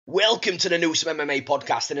Welcome to the Newsome MMA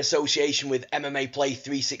podcast in association with MMA Play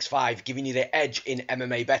 365, giving you the edge in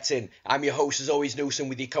MMA betting. I'm your host as always, Newsome,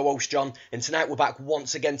 with your co-host John, and tonight we're back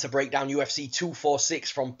once again to break down UFC 246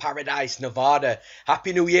 from Paradise, Nevada.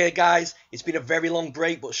 Happy New Year, guys. It's been a very long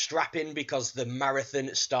break, but strap in because the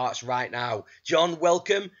marathon starts right now. John,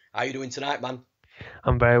 welcome. How are you doing tonight, man?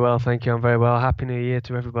 I'm very well, thank you. I'm very well. Happy New Year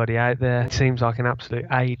to everybody out there. It seems like an absolute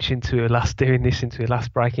age into your last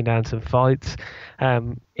breaking down some fights.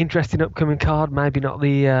 Interesting upcoming card. Maybe not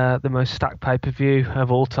the most stacked pay-per-view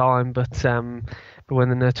of all time, but when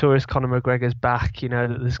the notorious Conor McGregor's back, you know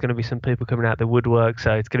that there's going to be some people coming out the woodwork.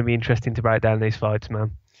 So it's going to be interesting to break down these fights,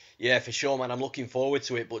 man. Yeah, for sure, man. I'm looking forward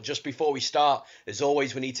to it. But just before we start, as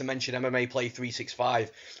always, we need to mention MMA Play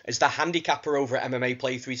 365. As the handicapper over at MMA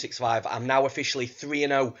Play 365, I'm now officially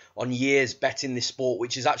 3-0 on years betting this sport,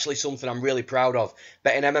 which is actually something I'm really proud of.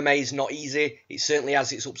 Betting MMA is not easy. It certainly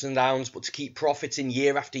has its ups and downs, but to keep profiting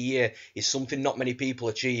year after year is something not many people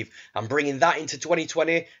achieve. I'm bringing that into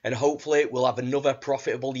 2020, and hopefully we'll have another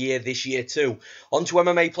profitable year this year too. On to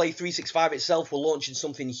MMA Play 365 itself, we're launching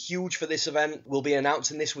something huge for this event. We'll be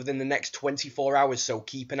announcing this within the next 24 hours, so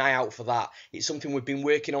keep an eye out for that. It's something we've been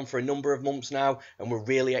working on for a number of months now, and we're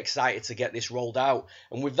really excited to get this rolled out.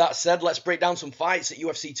 And with that said, let's break down some fights at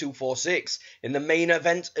UFC 246. In the main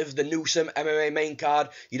event of the Newsome MMA main card,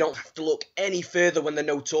 you don't have to look any further when the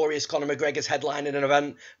notorious Conor McGregor's headlining an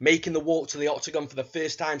event, making the walk to the octagon for the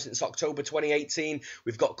first time since October 2018.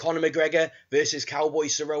 We've got Conor McGregor versus Cowboy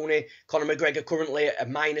Cerrone. Conor McGregor currently a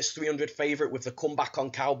minus 300 favourite with the comeback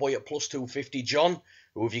on Cowboy at plus 250. John,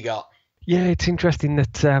 who have you got? Yeah, it's interesting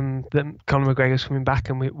that Conor McGregor's coming back,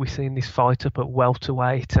 and we're seeing this fight up at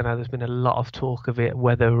welterweight. I know there's been a lot of talk of it,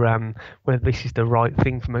 whether this is the right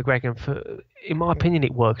thing for McGregor. And in my opinion,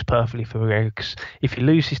 it works perfectly for McGregor, because if he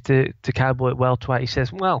loses to Cowboy at welterweight, he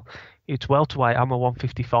says, well, it's welterweight, I'm a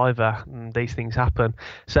 155er, and these things happen.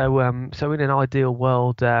 So in an ideal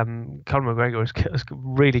world, Conor McGregor has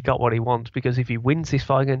really got what he wants, because if he wins this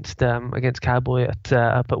fight against Cowboy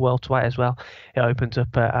up at welterweight as well, it opens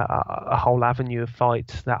up a whole avenue of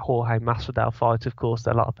fights. That Jorge Masvidal fight, of course,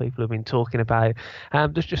 that a lot of people have been talking about.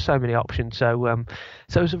 There's just so many options. So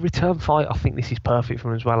as a return fight, I think this is perfect for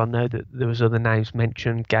him as well. I know that there was other names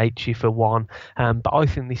mentioned, Gaethje for one, but I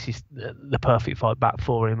think this is the perfect fight back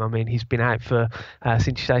for him. I mean, he's been out for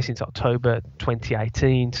since October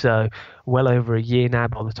 2018, so well over a year now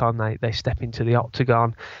by the time they step into the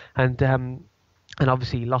octagon, and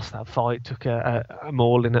obviously he lost that fight, took a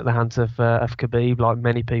mauling at the hands of Khabib, like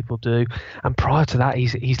many people do. And prior to that,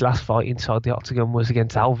 his last fight inside the octagon was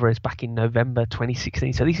against Alvarez back in November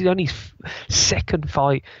 2016. So this is only his second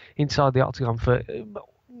fight inside the octagon for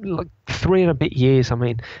like 3 and a bit years. I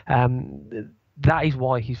mean, that is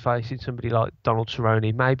why he's facing somebody like Donald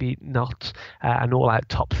Cerrone. Maybe not an all-out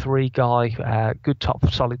top 3 guy, good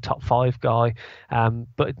solid top 5 guy,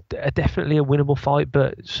 but definitely a winnable fight,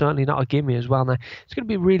 but certainly not a gimme as well. Now, it's going to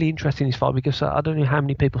be really interesting, this fight, because I don't know how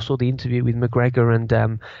many people saw the interview with McGregor and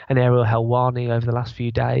Ariel Helwani over the last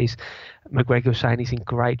few days. McGregor was saying he's in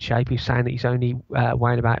great shape. He's saying that he's only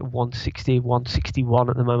weighing about 160, 161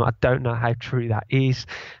 at the moment. I don't know how true that is.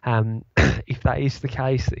 If that is the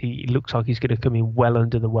case, he looks like he's going to come in well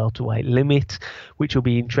under the welterweight limit, which will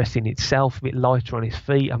be interesting itself. A bit lighter on his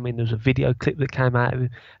feet. I mean, there was a video clip that came out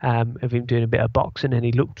of him doing a bit of boxing, and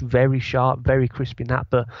he looked very sharp, very crisp in that.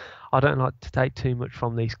 But I don't like to take too much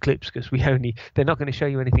from these clips, because they're not going to show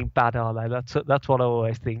you anything bad, are they? That's what I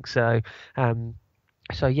always think.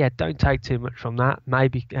 So yeah, don't take too much from that.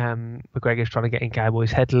 Maybe McGregor's trying to get in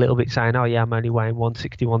Cowboy's head a little bit, saying, oh yeah, I'm only weighing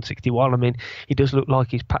 160, 161. I mean, he does look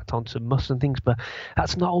like he's packed on some muscle and things, but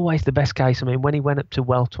that's not always the best case. I mean, when he went up to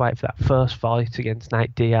welterweight for that first fight against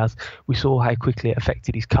Nate Diaz, we saw how quickly it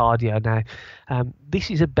affected his cardio. Now,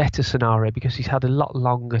 this is a better scenario, because he's had a lot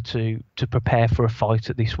longer to prepare for a fight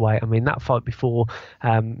at this weight. I mean, that fight before,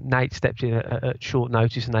 Nate stepped in at short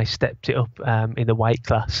notice, and they stepped it up in the weight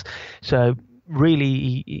class. So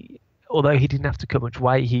really, although he didn't have to cut much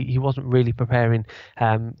weight, he wasn't really preparing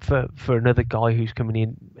for another guy who's coming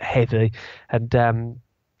in heavy, and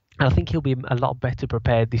I think he'll be a lot better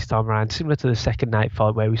prepared this time around, similar to the second Nate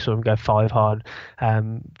fight where we saw him go 5 hard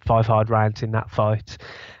rounds in that fight.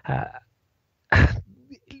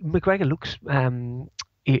 McGregor looks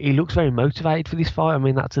he looks very motivated for this fight. I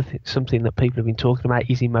mean, that's something that people have been talking about.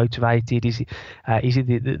 Is he motivated? Is he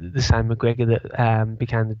the same McGregor that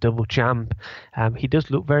became the double champ? He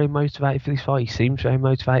does look very motivated for this fight. He seems very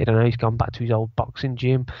motivated. I know he's gone back to his old boxing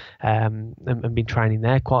gym and been training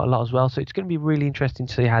there quite a lot as well. So it's going to be really interesting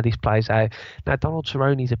to see how this plays out. Now, Donald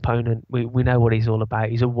Cerrone's opponent, we know what he's all about.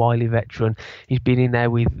 He's a wily veteran. He's been in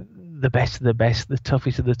there with the best of the best, the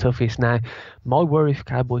toughest of the toughest. Now, my worry for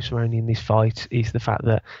Cowboy Cerrone in this fight is the fact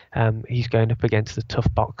that he's going up against a tough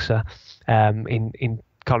boxer in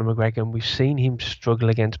Conor McGregor, and we've seen him struggle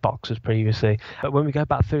against boxers previously. But when we go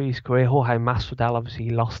back through his career, Jorge Masvidal, obviously he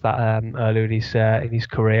lost that earlier in his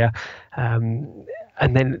career.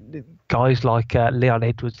 And then guys like Leon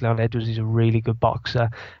Edwards. Leon Edwards is a really good boxer.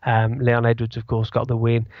 Leon Edwards, of course, got the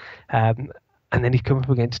win. And then he come up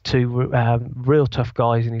against two real tough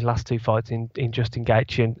guys in his last two fights in Justin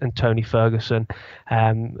Gaethje and Tony Ferguson,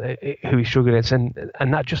 who he struggled against.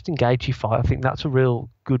 And that Justin Gaethje fight, I think that's a real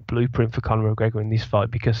good blueprint for Conor McGregor in this fight,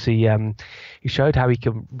 because he showed how he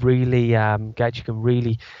can really Gaethje can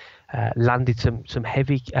really landed some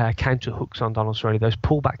heavy counter hooks on Donald Cerrone, those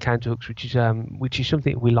pullback counter hooks, which is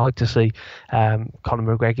something we like to see Conor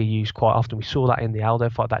McGregor use quite often. We saw that in the Aldo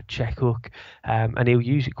fight, that check hook, and he'll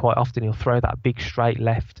use it quite often. He'll throw that big straight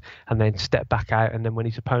left and then step back out, and then when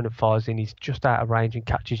his opponent fires in, he's just out of range and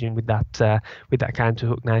catches him with that counter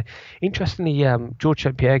hook. Now, interestingly, George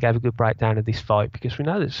St. Pierre gave a good breakdown of this fight, because we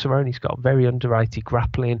know that Cerrone's got very underrated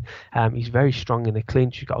grappling. He's very strong in the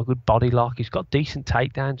clinch. He's got a good body lock. He's got decent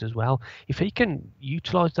takedowns as well. If he can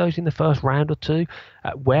utilise those in the first round or two,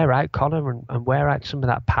 wear out Conor and wear out some of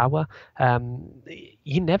that power,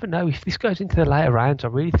 you never know. If this goes into the later rounds, I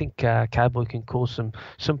really think Cowboy can cause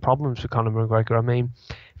some problems for Conor McGregor. I mean,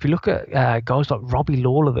 if you look at guys like Robbie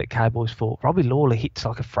Lawler that Cowboys fought, Robbie Lawler hits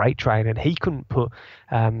like a freight train, and he couldn't put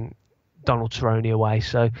Donald Cerrone away.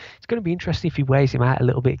 So it's going to be interesting if he wears him out a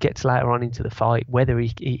little bit, gets later on into the fight, whether he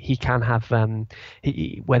can have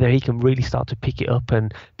whether he can really start to pick it up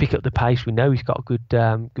and pick up the pace. We know he's got good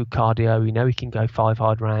cardio. We know he can go 5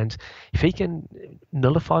 hard rounds. If he can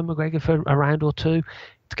nullify McGregor for a round or two,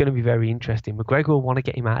 it's going to be very interesting. McGregor will want to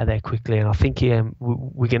get him out of there quickly, and I think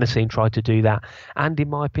we're going to see him try to do that. And in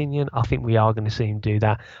my opinion, I think we are going to see him do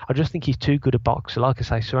that. I just think he's too good a boxer. Like I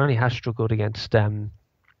say, Cerrone has struggled against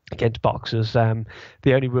boxers. The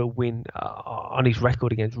only real win on his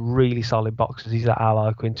record against really solid boxers is that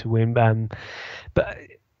Al Quinn to win. But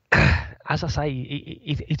as I say,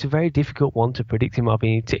 it's a very difficult one to predict, in my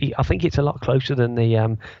opinion. I think it's a lot closer than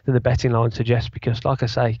the betting line suggests, because, like I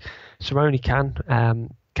say, Cerrone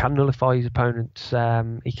can nullify his opponents.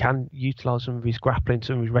 He can utilise some of his grappling,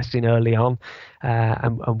 some of his wrestling early on,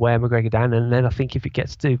 and wear McGregor down. And then I think if it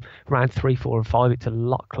gets to round 3, 4, and 5, it's a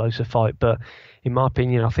lot closer fight. But in my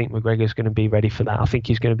opinion, I think McGregor's going to be ready for that. I think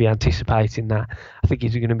he's going to be anticipating that. I think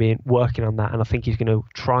he's going to be working on that, and I think he's going to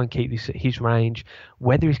try and keep his range.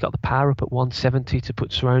 Whether he's got the power up at 170 to put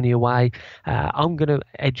Cerrone away, I'm going to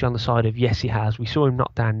edge on the side of yes, he has. We saw him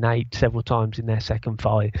knock down Nate several times in their second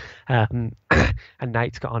fight, and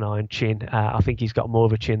Nate's got an iron chin. I think he's got more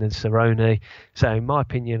of a chin than Cerrone. So in my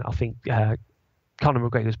opinion, I think Conor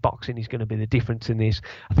McGregor's boxing is going to be the difference in this.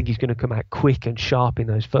 I think he's going to come out quick and sharp in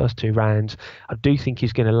those first 2 rounds. I do think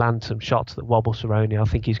he's going to land some shots that wobble Cerrone. I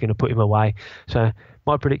think he's going to put him away. So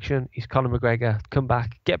my prediction is Conor McGregor come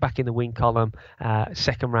back, get back in the win column,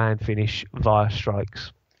 second round finish via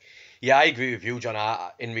strikes. Yeah, I agree with you,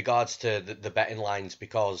 John, in regards to the betting lines,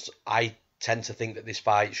 because I tend to think that this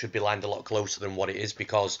fight should be lined a lot closer than what it is,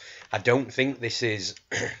 because I don't think this is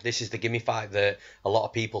the gimme fight that a lot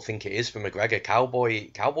of people think it is for McGregor.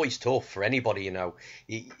 Cowboy's tough for anybody, you know.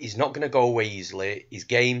 He's not going to go away easily. His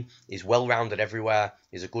game is well-rounded everywhere.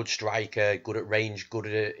 He's a good striker, good at range, good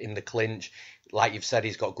in the clinch. Like you've said,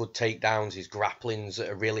 he's got good takedowns. His grappling's at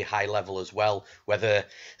a really high level as well. Whether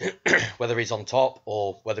he's on top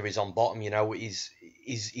or whether he's on bottom, you know, he's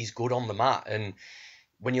good on the mat. And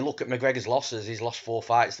when you look at McGregor's losses, he's lost 4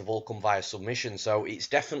 fights. They've all come via submission. So it's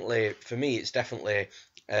definitely, for me,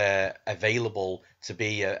 available to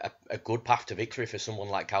be a good path to victory for someone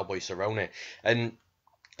like Cowboy Cerrone. And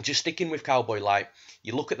just sticking with Cowboy, like,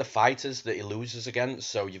 you look at the fighters that he loses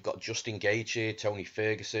against. So you've got Justin Gaethje, Tony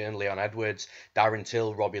Ferguson, Leon Edwards, Darren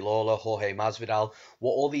Till, Robbie Lawler, Jorge Masvidal.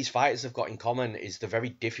 What all these fighters have got in common is they're very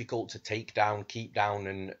difficult to take down, keep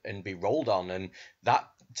down, and be rolled on. And that,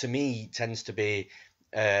 to me, tends to be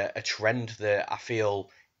a trend that I feel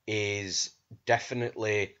is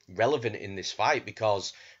definitely relevant in this fight,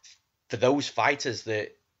 because for those fighters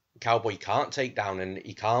that Cowboy can't take down and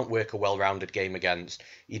he can't work a well-rounded game against,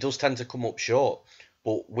 he does tend to come up short.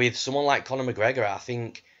 But with someone like Conor McGregor, I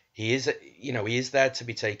think he is there to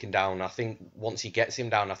be taken down. I think once he gets him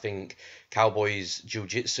down, I think Cowboy's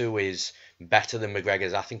jiu-jitsu is better than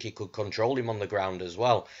McGregor's. I think he could control him on the ground as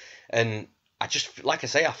well. And I just, like I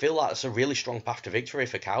say, I feel like it's a really strong path to victory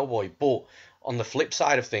for Cowboy. But on the flip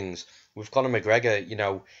side of things, with Conor McGregor, you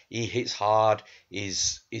know, he hits hard.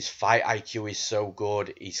 His fight IQ is so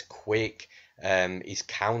good. He's quick. His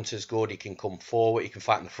counter's good. He can come forward. He can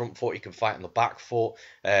fight on the front foot. He can fight on the back foot.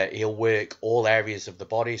 He'll work all areas of the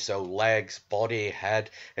body, so legs, body, head,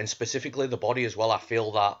 and specifically the body as well. I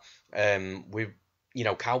feel that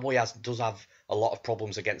Cowboy does have a lot of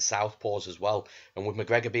problems against southpaws as well. And with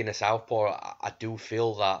McGregor being a southpaw, I do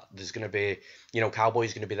feel that there's going to be,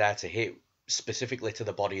 Cowboy's going to be there to hit specifically to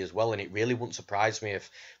the body as well. And it really wouldn't surprise me if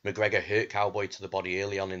McGregor hurt Cowboy to the body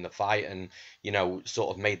early on in the fight and,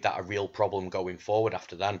 sort of made that a real problem going forward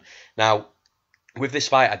after then. Now, with this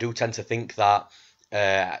fight, I do tend to think that,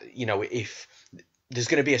 if there's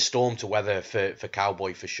going to be a storm to weather for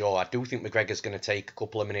Cowboy for sure. I do think McGregor's going to take a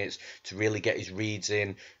couple of minutes to really get his reads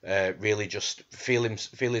in, really just feel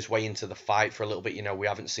his way into the fight for a little bit. We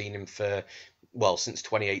haven't seen him since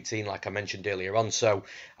 2018, like I mentioned earlier on. So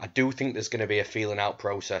I do think there's going to be a feeling out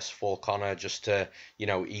process for Conor just to,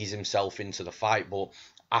 ease himself into the fight. But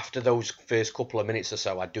after those first couple of minutes or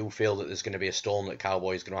so, I do feel that there's going to be a storm that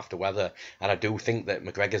Cowboy is going to have to weather. And I do think that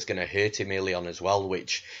McGregor's going to hurt him early on as well,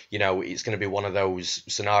 which, it's going to be one of those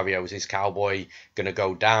scenarios. Is Cowboy going to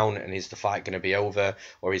go down and is the fight going to be over?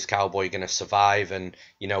 Or is Cowboy going to survive and,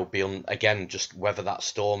 again, just weather that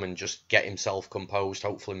storm and just get himself composed?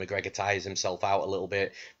 Hopefully McGregor tires himself out a little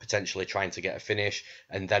bit, potentially trying to get a finish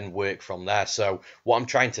and then work from there. So what I'm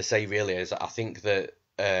trying to say really is I think that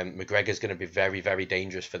McGregor's going to be very, very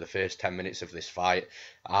dangerous for the first 10 minutes of this fight.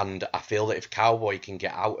 And I feel that if Cowboy can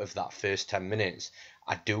get out of that first 10 minutes,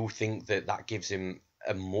 I do think that gives him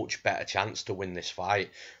a much better chance to win this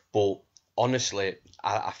fight. But honestly,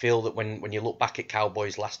 I feel that when you look back at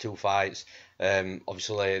Cowboy's last two fights,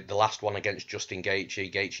 obviously the last one against Justin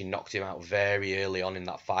Gaethje knocked him out very early on in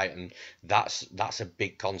that fight, and that's a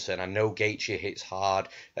big concern. I know Gaethje hits hard,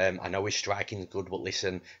 I know his striking's good, but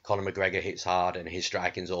listen, Conor McGregor hits hard and his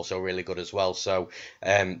striking's also really good as well. So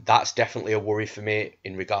that's definitely a worry for me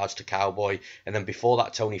in regards to Cowboy. And then before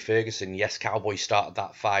that, Tony Ferguson, yes, Cowboy started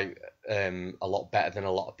that fight a lot better than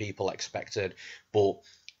a lot of people expected, but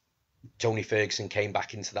Tony Ferguson came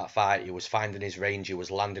back into that fight. He was finding his range. He was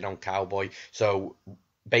landing on Cowboy. So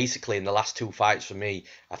basically, in the last two fights for me,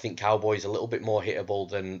 I think Cowboy's a little bit more hittable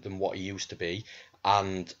than what he used to be.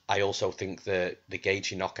 And I also think that the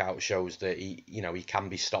Gaethje knockout shows that he can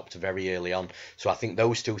be stopped very early on. So I think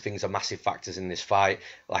those two things are massive factors in this fight.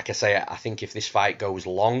 Like I say, I think if this fight goes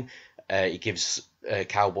long, it gives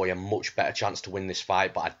Cowboy a much better chance to win this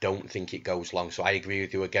fight, but I don't think it goes long. So I agree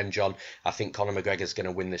with you again, John. I think Conor McGregor's going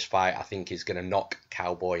to win this fight. I think he's going to knock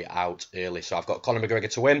Cowboy out early. So I've got Conor McGregor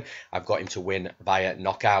to win. I've got him to win via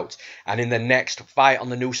knockout. And in the next fight on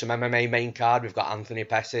the Newsome MMA main card, we've got Anthony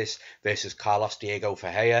Pettis versus Carlos Diego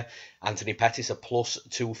Ferreira. Anthony Pettis a plus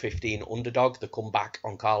 215 underdog. The comeback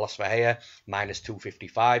on Carlos Ferreira minus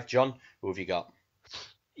 255. John, who have you got?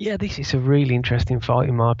 Yeah, this is a really interesting fight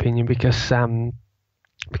in my opinion because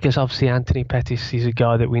obviously Anthony Pettis is a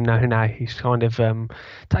guy that we know now. He's kind of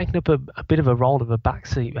taken up a bit of a role of a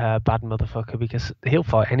backseat bad motherfucker because he'll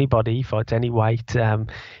fight anybody. He fights any weight.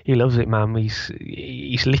 He loves it, man.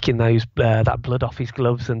 He's licking that blood off his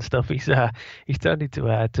gloves and stuff. He's turned into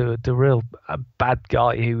a real bad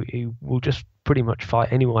guy who will just pretty much fight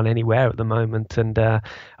anyone anywhere at the moment, and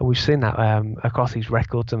we've seen that across his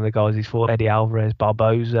record. Some of the guys he's fought: Eddie Alvarez,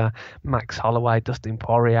 Barboza, Max Holloway, Dustin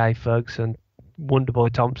Poirier, Ferguson,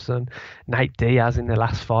 Wonderboy Thompson, Nate Diaz in the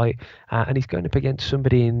last fight, and he's going up against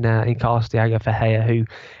somebody in Carlos Diego Ferreira who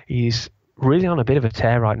is really on a bit of a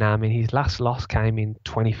tear right now. I mean, his last loss came in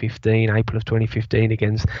 2015, April of 2015,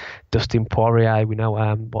 against Dustin Poirier. We know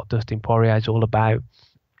what Dustin Poirier is all about.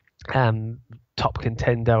 Top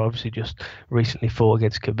contender, obviously just recently fought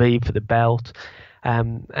against Khabib for the belt.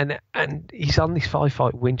 And he's on this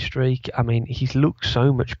 5-fight win streak. I mean, he's looked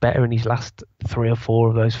so much better in his last 3 or 4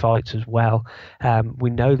 of those fights as well. We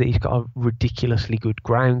know that he's got a ridiculously good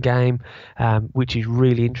ground game, which is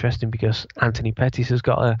really interesting because Anthony Pettis has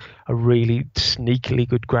got a really sneakily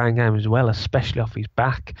good ground game as well, especially off his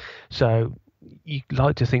back. So you'd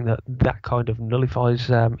like to think that kind of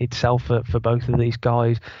nullifies itself for both of these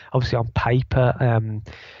guys. Obviously, on paper,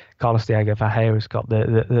 Carlos Diego Ferreira has got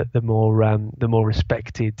the more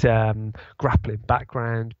respected grappling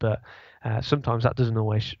background, but sometimes that doesn't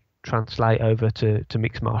always translate over to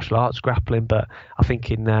mixed martial arts grappling. But I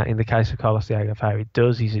think in the case of Carlos Diego Ferreira, it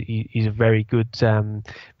does. He's a very good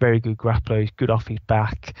grappler. He's good off his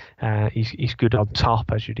back. He's good on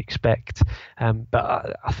top, as you'd expect.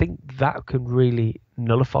 But I think that can really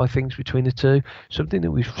nullify things between the two. Something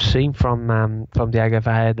that we've seen from Diego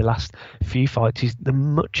Ferreira the last few fights is the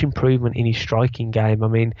much improvement in his striking game. I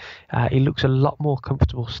mean, he looks a lot more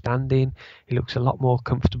comfortable standing. He looks a lot more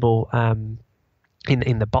comfortable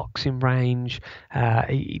in the boxing range.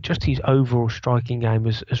 Just his overall striking game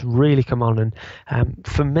has really come on. And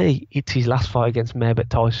for me, it's his last fight against Mehmet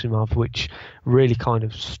Taisumov, which really kind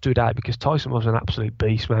of stood out because Taisomov's an absolute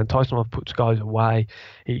beast, man. Taisumov puts guys away.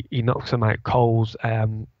 He knocks them out cold.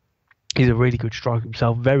 He's a really good striker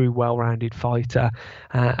himself, very well-rounded fighter,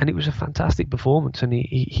 and it was a fantastic performance. And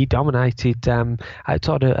he dominated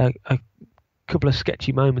outside a couple of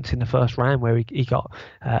sketchy moments in the first round where he got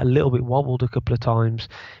a little bit wobbled a couple of times.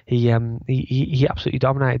 He absolutely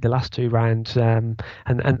dominated the last 2 rounds, and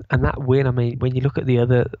that win. I mean, when you look at the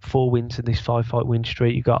other 4 wins in this 5-fight win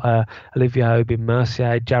streak, you got Olivier Aubin,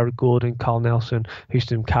 Mercier, Jared Gordon, Carl Nelson,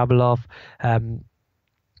 Huston Kabalov.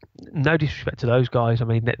 No disrespect to those guys. I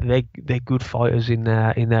mean, they're good fighters in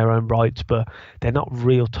their own rights, but they're not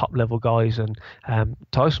real top level guys. And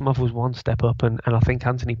Taisumov was one step up, and I think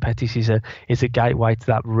Anthony Pettis is a gateway to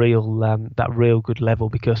that real good level,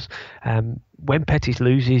 because when Pettis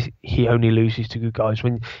loses, he only loses to good guys.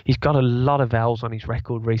 When he's got a lot of L's on his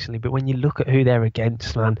record recently, but when you look at who they're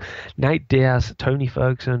against, man, Nate Diaz, Tony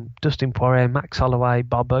Ferguson, Dustin Poirier, Max Holloway,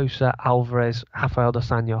 Barbosa, Alvarez, Rafael dos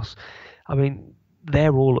Anjos, I mean,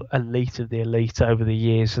 they're all elite of the elite over the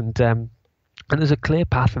years, and there's a clear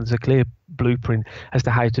path and there's a clear blueprint as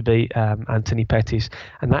to how to beat Anthony Pettis,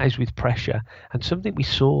 and that is with pressure. And something we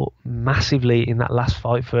saw massively in that last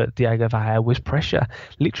fight for Diego Ferreira was pressure.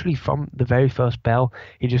 Literally from the very first bell,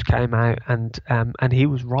 he just came out and he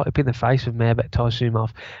was right up in the face of Mehmet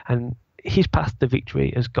Taisumov, and his path to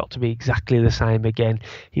victory has got to be exactly the same again.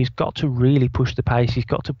 He's got to really push the pace. He's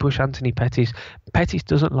got to push Anthony Pettis. Pettis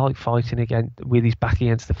doesn't like fighting again with his back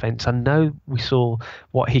against the fence. I know we saw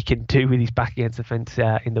what he can do with his back against the fence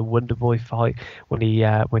in the Wonderboy fight when he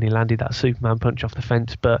landed that Superman punch off the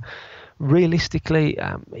fence, but realistically,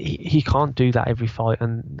 he can't do that every fight,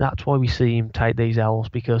 and that's why we see him take these L's,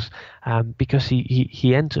 because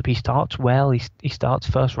he ends up, he starts well, he starts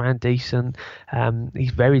first round decent,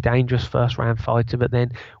 he's very dangerous first round fighter, but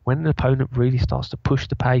then when an opponent really starts to push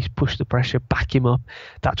the pace, push the pressure, back him up,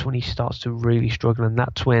 that's when he starts to really struggle, and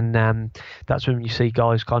that's when you see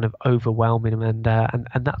guys kind of overwhelming him, and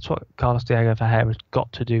that's what Carlos Diego Ferreira has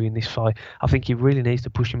got to do in this fight. I think he really needs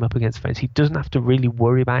to push him up against the fence. He doesn't have to really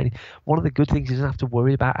worry about it. One of the good things he doesn't have to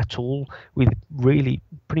worry about at all with really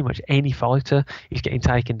pretty much any fighter is getting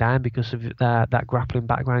taken down because of that grappling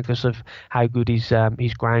background, because of how good his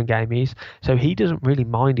ground game is. So he doesn't really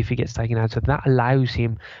mind if he gets taken down. So that allows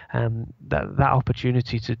him that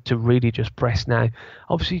opportunity to really just press. Now,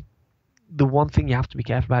 obviously, the one thing you have to be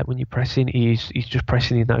careful about when you're pressing is just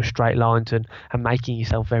pressing in those straight lines and making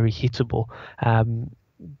yourself very hittable.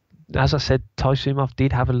 As I said, Taisumov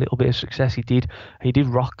did have a little bit of success. He did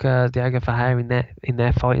rock Diego Ferreira in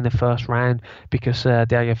their fight in the first round, because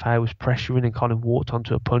Diego Ferreira was pressuring and kind of walked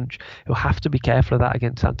onto a punch. He'll have to be careful of that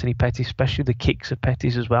against Anthony Pettis, especially the kicks of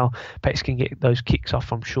Pettis as well. Pettis can get those kicks off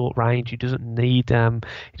from short range. He doesn't need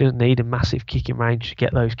a massive kicking range to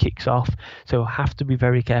get those kicks off. So he'll have to be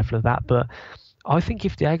very careful of that. But I think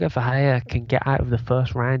if Diego Ferreira can get out of the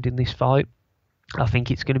first round in this fight, I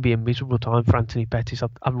think it's going to be a miserable time for Anthony Pettis.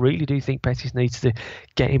 I really do think Pettis needs to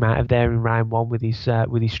get him out of there in round 1 with his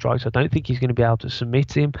strikes. I don't think he's going to be able to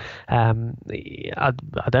submit him. I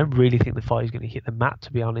don't really think the fight is going to hit the mat,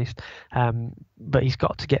 to be honest. But he's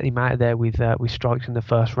got to get him out of there with strikes in the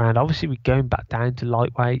first round. Obviously, we're going back down to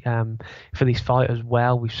lightweight for this fight as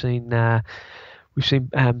well. We've seen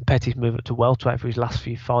Pettis move up to welterweight for his last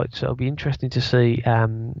few fights. So it'll be interesting to see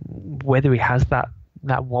whether he has that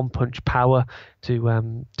one punch power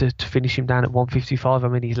to finish him down at 155. I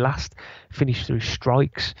mean, his last finish through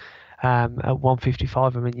strikes at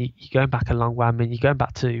 155. I mean, you're going back a long way. I mean, you're going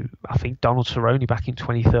back to, I think, Donald Cerrone back in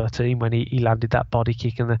 2013 when he landed that body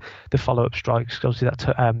kick and the follow-up strikes. Obviously,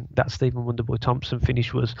 that Stephen Wonderboy Thompson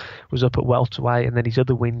finish was up at welterweight, and then his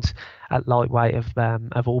other wins at lightweight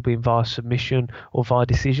have all been via submission or via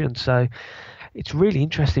decision. So it's really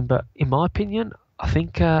interesting. But in my opinion, I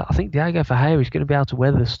think Diego Ferreira is going to be able to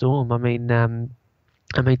weather the storm. I mean,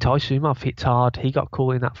 Taisumov hits hard. He got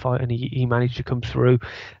caught in that fight and he managed to come through.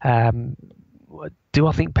 Do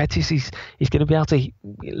I think Pettis is going to be able to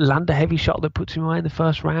land a heavy shot that puts him away in the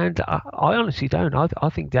first round? I honestly don't. I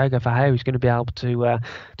think Diego Ferreira is going to be able to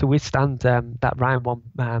withstand that round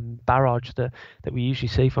 1 barrage that we usually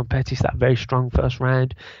see from Pettis, that very strong first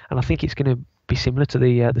round. And I think it's going to be similar to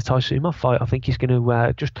the Taisumov fight. I think he's going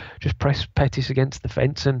to just press Pettis against the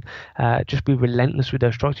fence and just be relentless with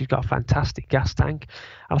those strikes. He's got a fantastic gas tank,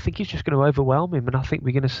 and I think he's just going to overwhelm him. And I think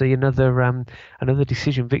we're going to see another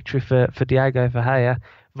decision victory for Diego Ferreira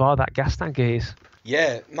via that gas tank of his.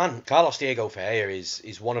 Yeah, man, Carlos Diego Ferreira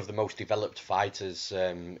is one of the most developed fighters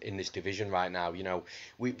in this division right now. You know,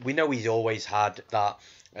 we know he's always had that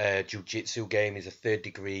jiu-jitsu game. He's a third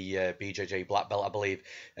degree BJJ black belt, I believe,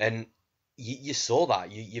 and you saw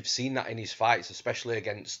that. You've seen that in his fights, especially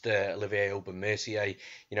against Olivier Aubin-Mercier.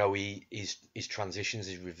 You know, his transitions,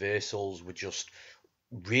 his reversals were just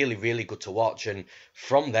really, really good to watch. And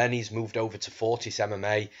from then, he's moved over to Fortis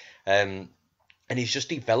MMA. And he's just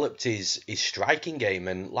developed his striking game,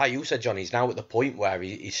 and like you said, John, he's now at the point where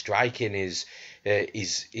his striking is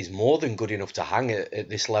more than good enough to hang at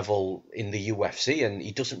this level in the UFC, and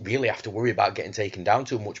he doesn't really have to worry about getting taken down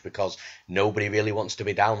too much because nobody really wants to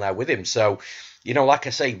be down there with him. So, you know, like I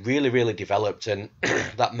say, really, really developed, and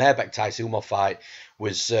that Mairbek-Taisumov fight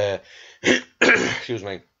was, excuse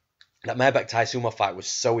me, that Mairbek-Taisumov fight was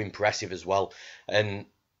so impressive as well, and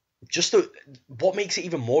just what makes it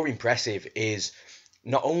even more impressive is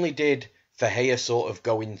not only did Ferreira sort of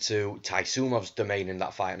go into Taisumov's domain in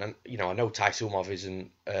that fight, and you know, I know Taisumov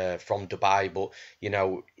isn't from Dubai, but you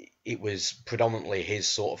know, it was predominantly his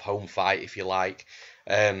sort of home fight, if you like.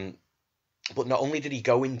 But not only did he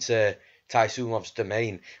go into Taisumov's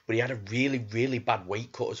domain, but he had a really, really bad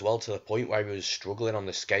weight cut as well, to the point where he was struggling on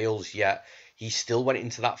the scales, yet he still went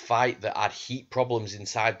into that fight that had heat problems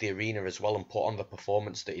inside the arena as well and put on the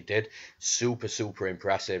performance that he did. Super, super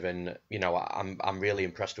impressive, and you know, I'm really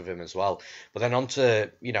impressed with him as well. But then on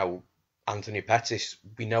to, you know, Anthony Pettis.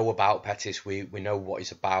 We know about Pettis. We know what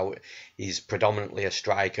he's about. He's predominantly a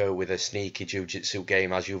striker with a sneaky jiu-jitsu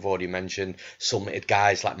game, as you've already mentioned. Summited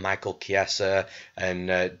guys like Michael Chiesa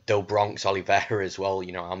and Do Bronx Oliveira as well.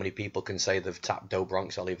 You know, how many people can say they've tapped Do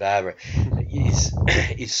Bronx Oliveira?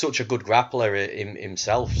 He's such a good grappler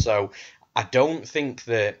himself. So I don't think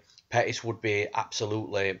that Pettis would be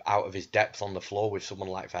absolutely out of his depth on the floor with someone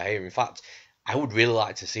like Ferreira. In fact, I would really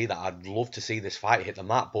like to see that. I'd love to see this fight hit the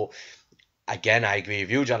mat, but again, I agree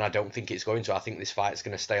with you, John. I don't think it's going to. I think this fight's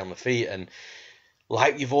going to stay on the feet. And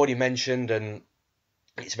like you've already mentioned, and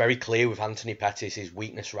it's very clear with Anthony Pettis, his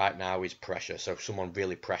weakness right now is pressure. So someone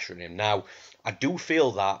really pressuring him. Now, I do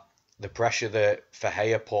feel that the pressure that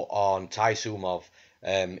Ferreira put on Taisumov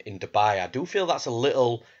in Dubai, I do feel that's a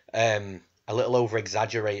little over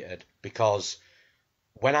exaggerated, because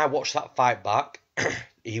when I watched that fight back,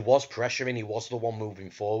 he was pressuring, he was the one moving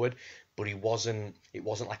forward, but it wasn't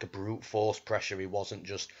like a brute force pressure. He wasn't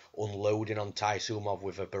just unloading on Taisumov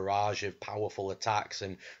with a barrage of powerful attacks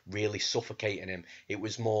and really suffocating him. It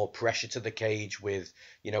was more pressure to the cage with,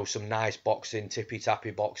 you know, some nice boxing,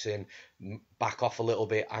 tippy-tappy boxing, back off a little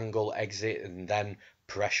bit, angle, exit, and then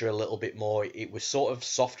pressure a little bit more. It was sort of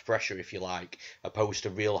soft pressure, if you like, opposed to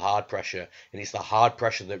real hard pressure. And it's the hard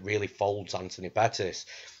pressure that really folds Anthony Pettis.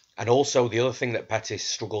 And also the other thing that Pettis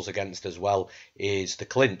struggles against as well is the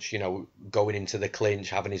clinch, you know, going into the clinch,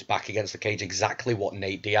 having his back against the cage, exactly what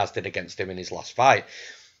Nate Diaz did against him in his last fight.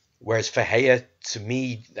 Whereas Ferreira, to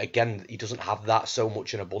me, again, he doesn't have that so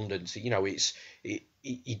much in abundance. You know,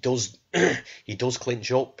 he does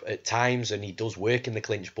clinch up at times, and he does work in the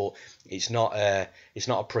clinch, but it's not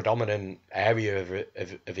a predominant area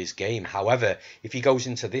of his game. However, if he goes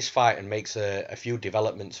into this fight and makes a few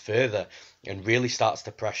developments further and really starts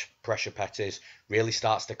to pressure Pettis, really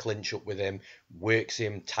starts to clinch up with him, works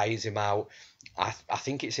him, tires him out, I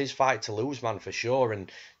think it's his fight to lose, man, for sure. And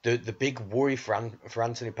the big worry for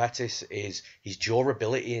Anthony Pettis is his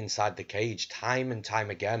durability inside the cage. Time and time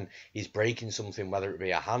again, he's breaking something, whether it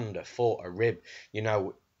be a hand, a foot, a rib. You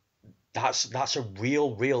know, that's a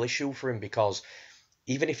real issue for him, because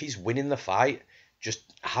even if he's winning the fight, just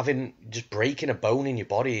breaking a bone in your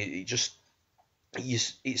body,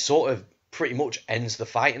 it sort of pretty much ends the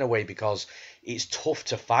fight in a way, because it's tough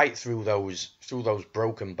to fight through those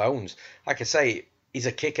broken bones. Like I say, he's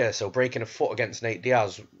a kicker, so breaking a foot against Nate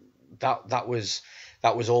Diaz, that was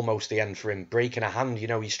almost the end for him. Breaking a hand, you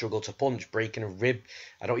know, he struggled to punch. Breaking a rib,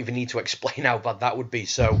 I don't even need to explain how bad that would be.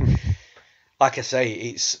 So, like I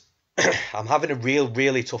say, I'm having a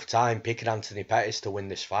really tough time picking Anthony Pettis to win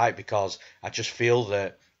this fight, because I just feel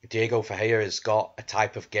that Diego Ferreira has got a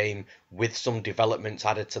type of game with some developments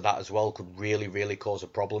added to that as well, could really cause a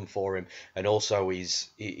problem for him. And also he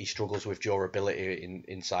struggles with durability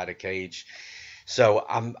inside a cage. So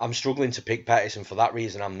I'm struggling to pick Pettis, and for that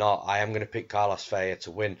reason I am going to pick Carlos Ferreira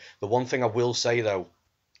to win. The one thing I will say though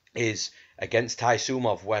is against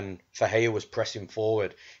Taisumov, when Ferreira was pressing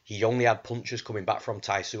forward, he only had punches coming back from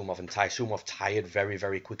Taisumov, and Taisumov tired very,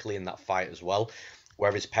 very quickly in that fight as well.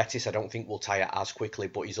 Whereas Pettis, I don't think will tire as quickly,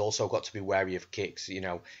 but he's also got to be wary of kicks. You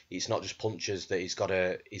know, it's not just punches that he's got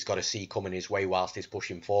to see coming his way whilst he's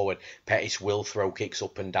pushing forward. Pettis will throw kicks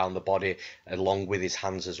up and down the body along with his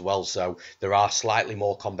hands as well. So there are slightly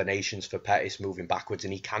more combinations for Pettis moving backwards,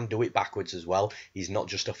 and he can do it backwards as well. He's not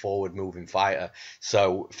just a forward moving fighter.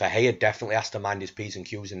 So Ferreira definitely has to mind his P's and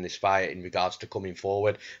Q's in this fight in regards to coming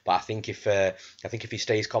forward. But I think if he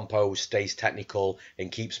stays composed, stays technical,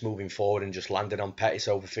 and keeps moving forward and just landing on Pettis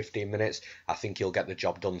over 15 minutes, I think he'll get the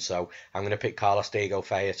job done. So I'm going to pick Carlos Diego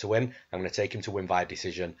Ferreira to win. I'm going to take him to win by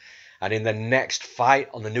decision. And in the next fight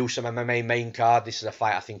on the Newsome MMA main card, this is a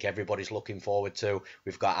fight I think everybody's looking forward to.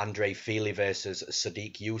 We've got Andre Fili versus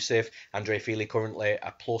Sodiq Yusuff. Andre Fili currently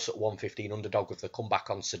a plus at 115 underdog with the comeback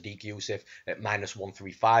on Sodiq Yusuff at minus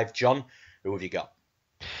 135. John, who have you got?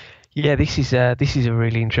 Yeah, this is a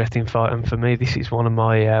really interesting fight, and for me, this is one of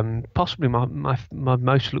my possibly my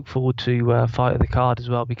most look forward to fight of the card as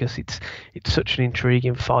well, because it's such an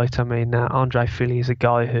intriguing fight. I mean, Andre Fili is a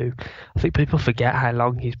guy who I think people forget how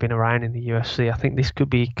long he's been around in the UFC. I think this could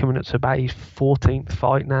be coming up to about his 14th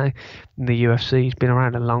fight now in the UFC. He's been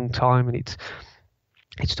around a long time, and it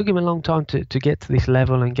took him a long time to get to this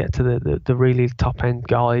level and get to the really top end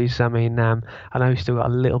guys. I mean, I know he's still got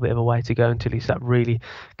a little bit of a way to go until he's really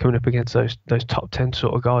coming up against those top 10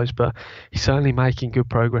 sort of guys, but he's certainly making good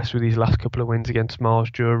progress with his last couple of wins against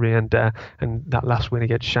Mars Jury and that last win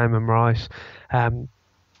against Shaman Rice.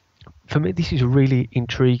 For me, this is a really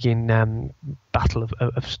intriguing battle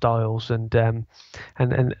of styles, and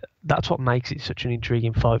that's what makes it such an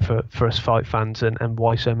intriguing fight for us fight fans, and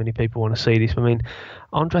why so many people want to see this. I mean,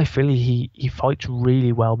 Andre Fili, he fights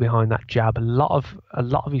really well behind that jab. A lot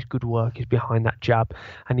of his good work is behind that jab,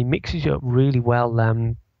 and he mixes it up really well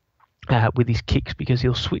with his kicks, because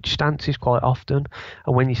he'll switch stances quite often,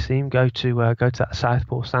 and when you see him go to that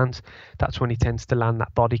southpaw stance, that's when he tends to land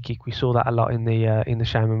that body kick. We saw that a lot in the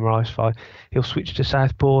Shaman Rice fight. He'll switch to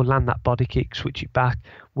southpaw, land that body kick, switch it back,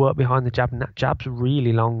 work behind the jab, and that jab's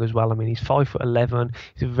really long as well. I mean, he's 5'11".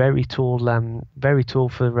 He's very tall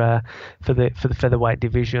for the featherweight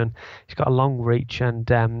division. He's got a long reach, and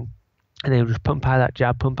he'll just pump out that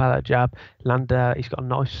jab, land. He's got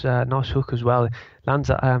a nice hook as well. Lands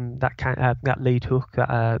that lead hook,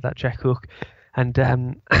 that check hook, and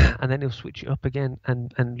then he'll switch it up again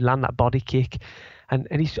and land that body kick. And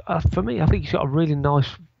he's for me, I think he's got a really nice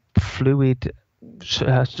fluid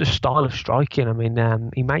style of striking. I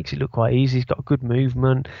mean, he makes it look quite easy. He's got good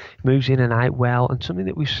movement, moves in and out well, and something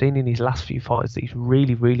that we've seen in his last few fights that he's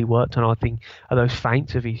really, really worked on, I think, are those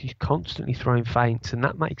feints of his. He's constantly throwing feints, and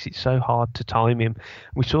that makes it so hard to time him.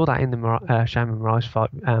 We saw that in the Shaman Rice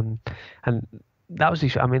fight, and that was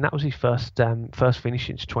his. I mean, that was his first finish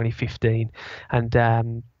since 2015,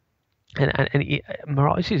 and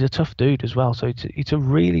Maurice is a tough dude as well, so it's a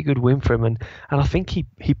really good win for him, and I think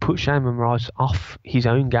he put Shaman Rice off his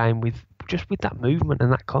own game with that movement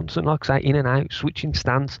and that constant, like I say, in and out, switching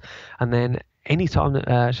stance, and then any time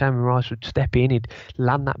that Shaman Rice would step in, he'd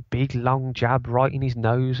land that big long jab right in his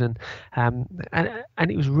nose, and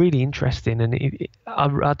it was really interesting, and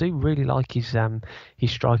I do really like his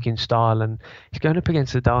striking style, and he's going up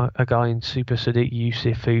against a guy in Super Sodiq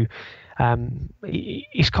Yusuff who.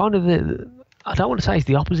 He's kind of I don't want to say he's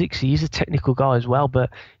the opposite, because he is a technical guy as well,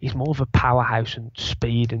 but he's more of a powerhouse and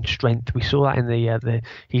speed and strength. We saw that in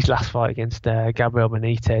his last fight against Gabriel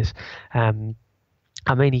Benitez.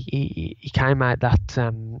 I mean, he came out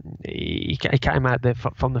he came out there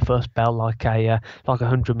from the first bell like a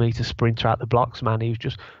 100-meter sprinter out the blocks, man. He was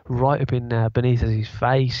just right up in Benitez's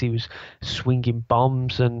face. He was swinging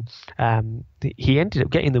bombs, and he ended up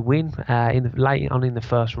getting the win late on in the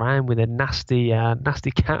first round with a nasty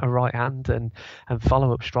counter right hand and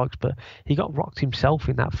follow up strikes. But he got rocked himself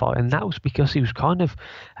in that fight, and that was because he was kind of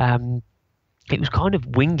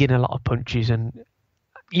winging a lot of punches. And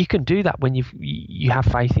you can do that when you have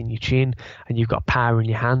faith in your chin and you've got power in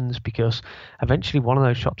your hands, because eventually one of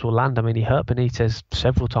those shots will land. I mean, he hurt Benitez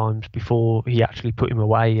several times before he actually put him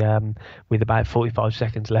away with about 45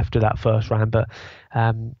 seconds left of that first round. But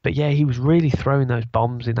yeah, he was really throwing those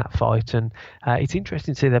bombs in that fight, and it's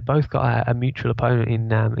interesting to see they've both got a mutual opponent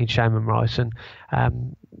in Shaman Rice, and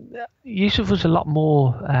Yusuff was a lot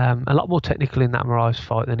more technical in that Moraes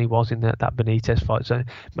fight than he was in that Benitez fight. So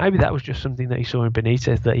maybe that was just something that he saw in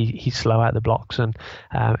Benitez, that he's slow out the blocks and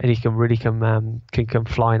he can really come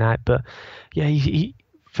flying out. But yeah, he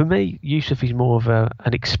for me, Yusuff is more of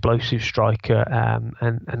an explosive striker,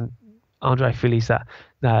 and Andre Fili's that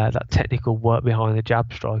technical work behind the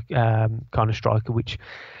jab strike kind of striker, which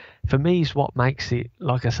for me is what makes it,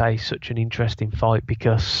 like I say, such an interesting fight,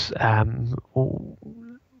 because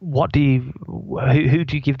what do you who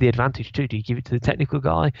do you give the advantage to? Do you give it to the technical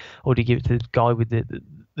guy, or do you give it to the guy with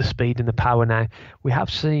the speed and the power? Now we have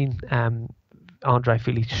seen Andre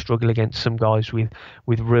Fili struggle against some guys with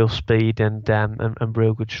real speed and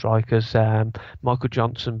real good strikers. Michael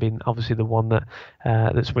Johnson being obviously the one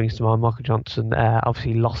that springs to mind. Michael Johnson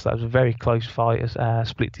obviously lost. That was a very close fight, as a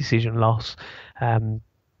split decision loss.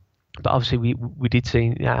 But obviously we did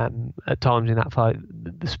see at times in that fight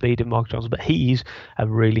the speed of Michael Johnson, but he's a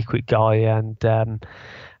really quick guy, and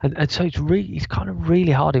so it's kind of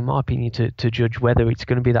really hard, in my opinion, to judge whether it's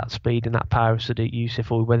going to be that speed and that power of Sodiq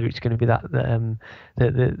Yusuff, or whether it's going to be that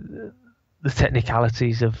the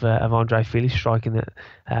technicalities of Andre Fili striking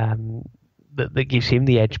that gives him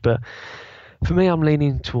the edge. But for me, I'm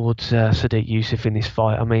leaning towards Sodiq Yusuff in this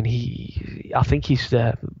fight. I mean, I think he's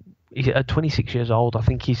at 26 years old. I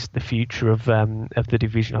think he's the future of the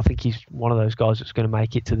division. I think he's one of those guys that's going to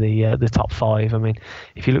make it to the top 5. I mean,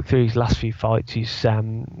 if you look through his last few fights, he's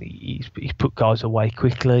put guys away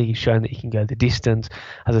quickly. He's shown that he can go the distance.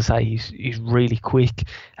 As I say, he's really quick,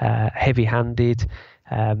 heavy-handed.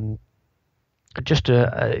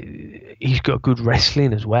 He's got good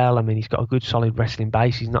wrestling as well. I mean, he's got a good solid wrestling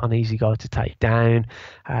base. He's not an easy guy to take down.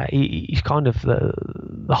 He's kind of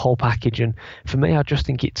the whole package, and for me, I just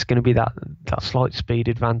think it's going to be that slight speed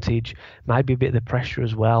advantage, maybe a bit of the pressure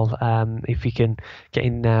as well. If he can get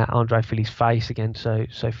in Andre Fili's face again, so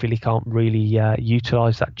Fili can't really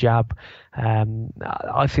utilise that jab.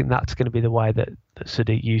 I think that's going to be the way that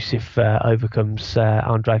Sodiq Yusuff overcomes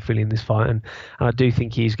Andre Fili in this fight, and I do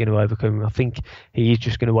think he's going to overcome him. I think he is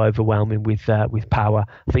just going to overwhelm him with power.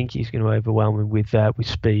 I think he's going to overwhelm him with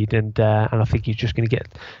speed, and I think he's just going to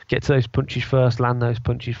get to those punches first, land those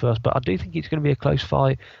punches first. But I do think it's going to be a close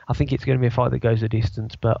fight. I think it's going to be a fight that goes the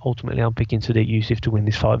distance, but ultimately I'm picking Sodiq Yusuff to win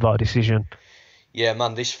this fight via decision. Yeah,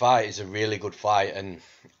 man, this fight is a really good fight, and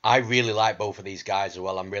I really like both of these guys as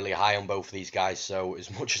well. I'm really high on both of these guys, so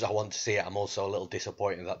as much as I want to see it, I'm also a little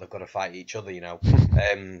disappointed that they've got to fight each other, you know.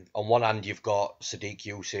 On one hand, you've got Sodiq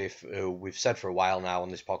Yusuff, who we've said for a while now on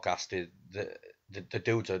this podcast, the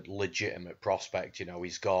dude's a legitimate prospect, you know.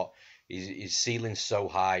 His ceiling's so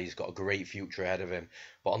high, he's got a great future ahead of him.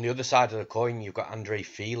 But on the other side of the coin, you've got Andre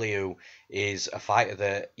Fili, who is a fighter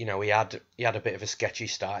that, you know, he had a bit of a sketchy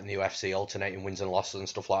start in the UFC, alternating wins and losses and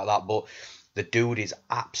stuff like that. But the dude is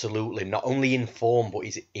absolutely not only in form, but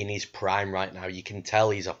he's in his prime right now. You can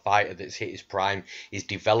tell he's a fighter that's hit his prime. He's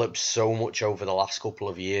developed so much over the last couple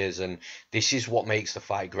of years, and this is what makes the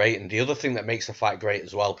fight great. And the other thing that makes the fight great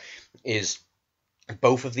as well is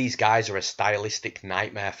both of these guys are a stylistic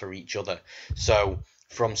nightmare for each other. So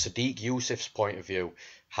from Sodiq Yusuff's point of view,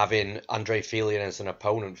 having Andre Fili as an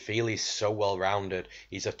opponent, Fili's so well-rounded.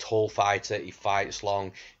 He's a tall fighter. He fights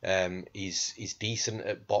long. He's decent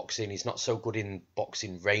at boxing. He's not so good in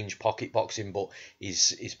boxing range, pocket boxing, but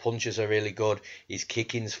his punches are really good. His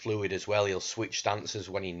kicking's fluid as well. He'll switch stances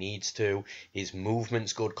when he needs to. His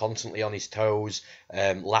movement's good, constantly on his toes.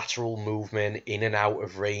 Lateral movement, in and out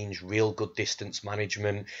of range, real good distance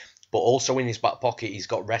management. But also in his back pocket, he's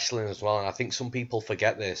got wrestling as well, and I think some people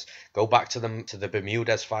forget this. Go back to the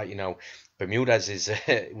Bermudez fight. You know, Bermudez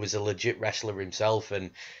was a legit wrestler himself,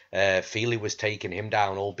 and Fili was taking him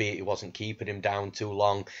down, albeit he wasn't keeping him down too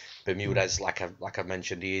long. Bermudez, like I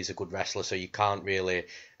mentioned, he is a good wrestler, so you can't really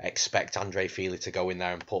expect Andre Fili to go in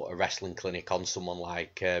there and put a wrestling clinic on someone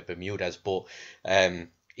like Bermudez. But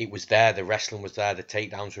it was there, the wrestling was there, the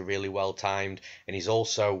takedowns were really well timed, and he's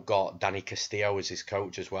also got Danny Castillo as his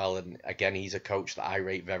coach as well, and again, he's a coach that I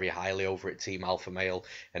rate very highly over at Team Alpha Male,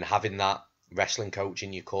 and having that wrestling coach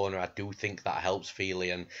in your corner, I do think that helps Fili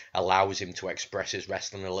and allows him to express his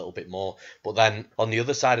wrestling a little bit more. But then on the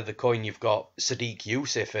other side of the coin, you've got Sodiq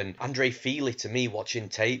Yusuff and Andre Fili. To me, watching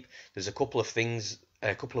tape, there's a couple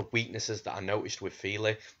of weaknesses that I noticed with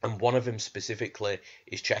Fili, and one of them specifically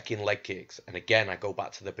is checking leg kicks. And again, I go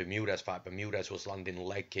back to the Bermudez fight. Bermudez was landing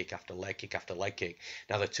leg kick after leg kick after leg kick.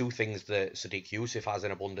 Now, the two things that Sodiq Yusuff has in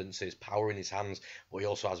abundance is power in his hands, but he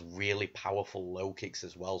also has really powerful low kicks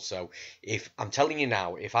as well. So if I'm telling you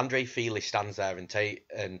now, if Andre Fili stands there and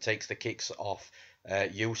takes the kicks off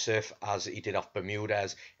Yusuff as he did off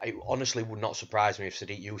Bermudez, it honestly would not surprise me if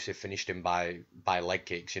Sodiq Yusuff finished him by leg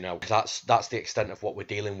kicks. You know, that's the extent of what we're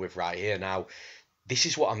dealing with right here. Now, this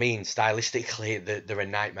is what I mean stylistically. They're a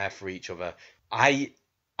nightmare for each other. I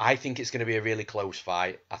think it's going to be a really close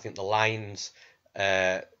fight. I think the lines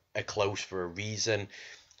are close for a reason,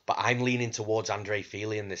 but I'm leaning towards Andre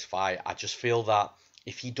Fili in this fight. I just feel that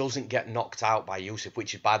if he doesn't get knocked out by Yusuff,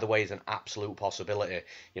 which is, by the way, is an absolute possibility,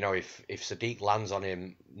 if Sodiq lands on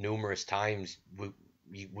him numerous times,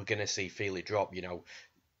 we're going to see Fili drop.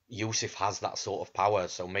 Yusuff has that sort of power,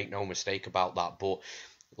 so make no mistake about that. But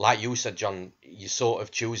like you said, John, you're sort of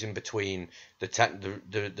choosing between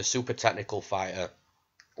the super technical fighter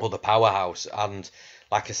or the powerhouse. And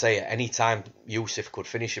like I say, at any time Yusuff could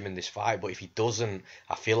finish him in this fight, but if he doesn't,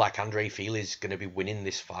 I feel like Andre Fili's going to be winning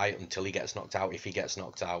this fight until he gets knocked out, if he gets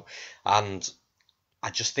knocked out. And I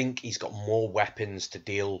just think he's got more weapons to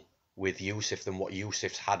deal with Yusuff than what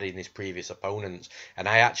Yusuff's had in his previous opponents. And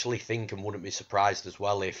I actually think, and wouldn't be surprised as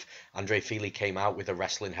well, if Andre Fili came out with a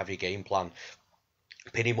wrestling heavy game plan,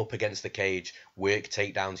 pin him up against the cage, work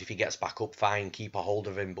takedowns. If he gets back up, fine, keep a hold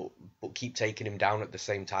of him, but keep taking him down at the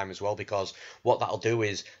same time as well, because what that'll do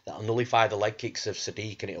is that'll nullify the leg kicks of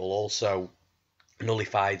Sodiq, and it'll also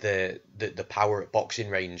nullify the power at boxing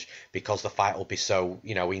range, because the fight will be so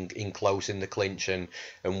in close in the clinch and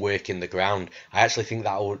working the ground. I actually think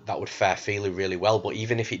that would fare Fili really well. But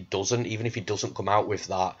even if he doesn't come out with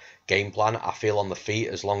that game plan, I feel on the feet,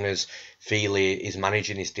 as long as Fili is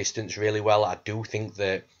managing his distance really well, I do think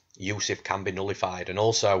that Yusuff can be nullified. And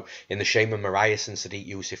also in the Shaman Moraes and Sodiq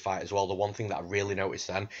Yusuff fight as well, the one thing that I really noticed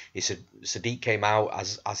then is Sodiq came out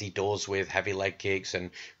as he does, with heavy leg kicks,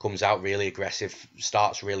 and comes out really aggressive,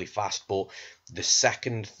 starts really fast. But the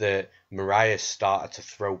second that Moraes started to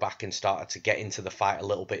throw back and started to get into the fight a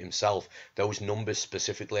little bit himself, those numbers,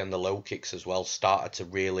 specifically on the low kicks as well, started to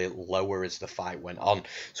really lower as the fight went on.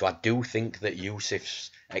 So I do think that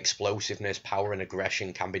Yusuff's explosiveness, power and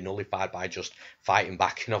aggression can be nullified by just fighting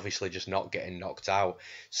back and obviously just not getting knocked out.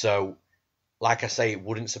 So like I say, it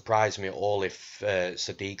wouldn't surprise me at all if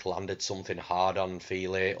Sodiq landed something hard on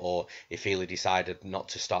Fili, or if Fili decided not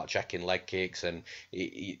to start checking leg kicks, and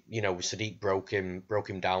Sodiq broke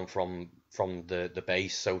him down from the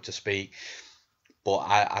base, so to speak. But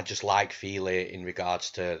I just like Fili in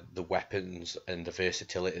regards to the weapons and the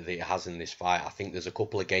versatility that he has in this fight. I think there's a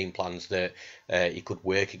couple of game plans that he could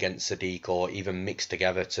work against Sodiq, or even mix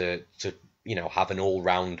together to have an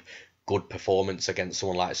all-round good performance against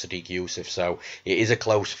someone like Sodiq Yusuff. So it is a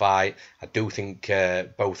close fight. I do think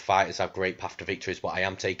both fighters have great path to victories, but I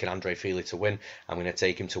am taking Andre Fili to win. I'm going to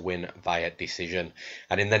take him to win via decision.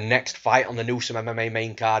 And in the next fight on the Newsome MMA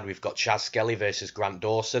main card, we've got Skelly versus Grant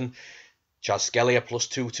Dawson. Skelly a plus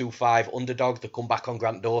 225 underdog. The comeback on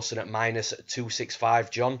Grant Dawson at minus 265.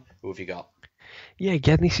 John, who have you got? Yeah,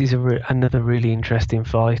 again, this is another really interesting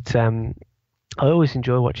fight. I always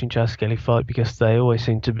enjoy watching Skelly fight, because they always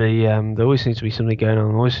seem to be something going on.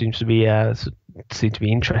 There always seems to be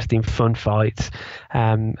interesting, fun fights.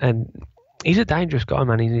 And he's a dangerous guy,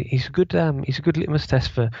 man. He's a good litmus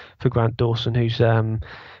test for Grant Dawson, who's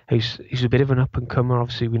a bit of an up and comer.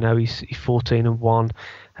 Obviously, we know he's 14-1.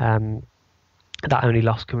 That only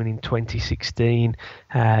lost coming in 2016.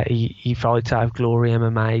 He fights out of Glory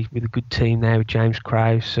MMA with a good team there, with James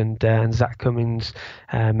Krause and Zach Cummins,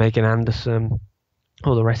 Megan Anderson,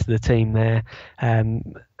 all the rest of the team there.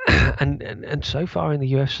 And so far in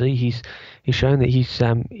the UFC, he's shown that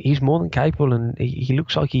he's more than capable, and he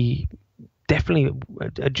looks like he definitely,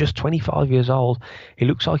 at just 25 years old, he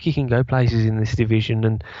looks like he can go places in this division.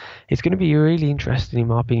 And it's going to be really interesting, in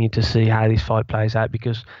my opinion, to see how this fight plays out,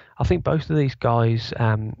 because I think both of these guys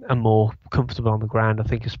are more comfortable on the ground. I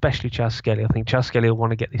think especially Skelly. I think Skelly will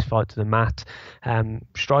want to get this fight to the mat.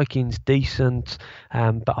 Striking's decent,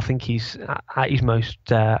 but I think he's at his most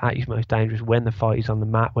dangerous when the fight is on the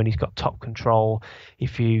mat, when he's got top control.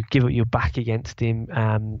 If you give up your back against him,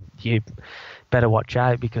 you better watch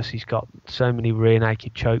out, because he's got so many rear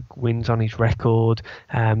naked choke wins on his record.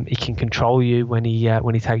 He can control you when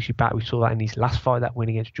he takes you back. We saw that in his last fight, that win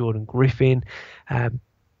against Jordan Griffin.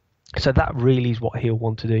 So that really is what he'll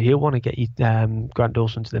want to do. He'll want to get Grant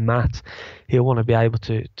Dawson to the mat. He'll want to be able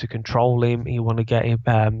to control him. He'll want to get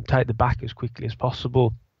him take the back as quickly as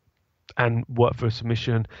possible and work for a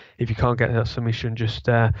submission. If you can't get that submission, just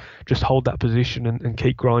hold that position and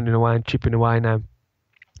keep grinding away and chipping away. Now,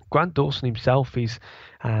 Grant Dawson himself is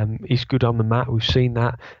good on the mat. We've seen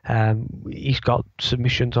that. He's got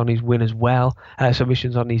submissions on his win as well.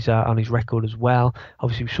 Submissions on his record as well.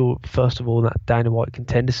 Obviously, we saw first of all that Dana White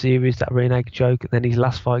Contender Series, that rear naked choke, and then his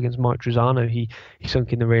last fight against Mike Trezano, he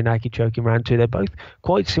sunk in the rear naked choke in round 2. They're both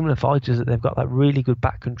quite similar fighters, that they've got that really good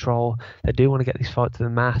back control. They do want to get this fight to the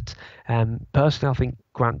mat. Personally, I think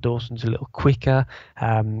Grant Dawson's a little quicker.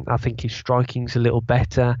 I think his striking's a little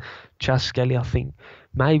better. Skelly, I think,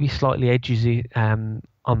 maybe slightly edges it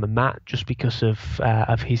on the mat, just because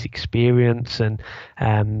of his experience and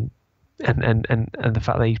and the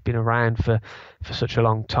fact that he's been around for such a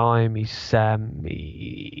long time, he's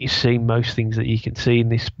seen most things that you can see in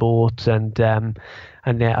this sport, and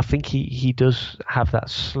I think he does have that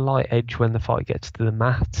slight edge when the fight gets to the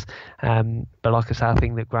mat. But like I say, I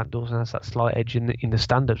think that Grant Dawson has that slight edge in the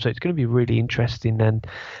stand up, so it's going to be really interesting.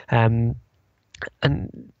 And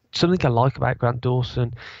something I like about Grant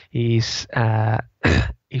Dawson is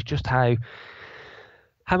is just how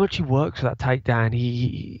much he works for that takedown.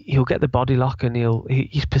 He'll get the body lock, and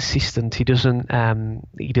he's persistent. He doesn't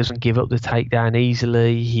give up the takedown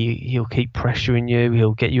easily. He'll keep pressuring you.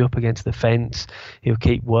 He'll get you up against the fence. He'll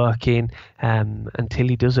keep working until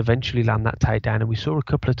he does eventually land that takedown. And we saw a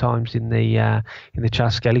couple of times in the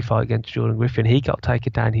Skelly fight against Jordan Griffin, he got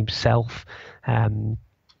taken down himself. And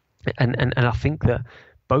I think that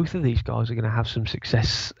both of these guys are going to have some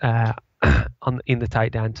success in the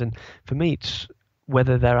takedowns. And for me, it's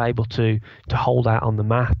whether they're able to hold out on the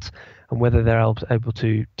mat, and whether they're able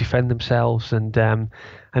to defend themselves and either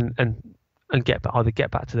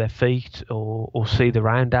get back to their feet or see the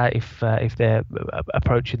round out if they're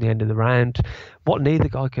approaching the end of the round. What neither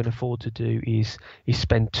guy can afford to do is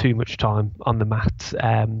spend too much time on the mat,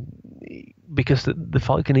 because the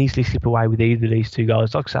fight can easily slip away with either of these two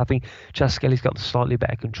guys. Like I said, I think Skelly's got the slightly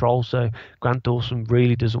better control, so Grant Dawson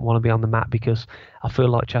really doesn't want to be on the mat, because I feel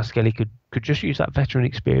like Skelly could just use that veteran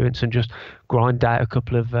experience and just grind out a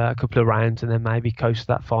couple of rounds, and then maybe coast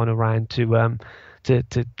that final round to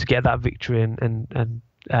get that victory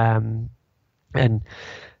and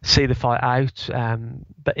see the fight out.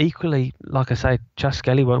 But equally, like I say,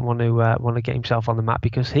 Skelly won't want to get himself on the mat,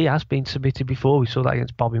 because he has been submitted before. We saw that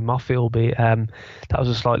against Bobby Moffett, albeit that was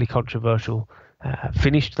a slightly controversial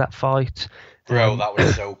finish to that fight. Bro, that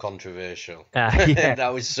was so controversial. Yeah.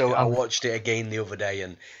 That was so. I watched it again the other day,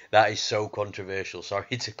 and that is so controversial.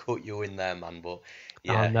 Sorry to cut you in there, man, but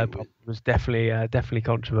yeah, no problem. It was definitely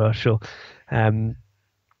controversial.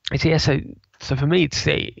 So for me, it's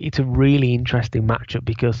a really interesting matchup,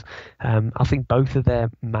 because I think both of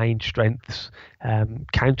their main strengths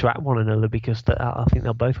counteract one another, because I think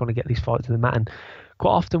they'll both want to get these fights to the mat. And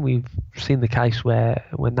quite often we've seen the case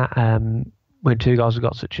when two guys have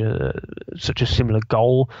got such a similar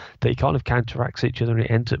goal, that it kind of counteracts each other, and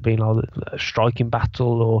it ends up being like a striking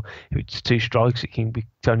battle, or if it's two strikes, it can be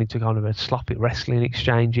turned into kind of a sloppy wrestling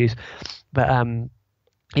exchanges. But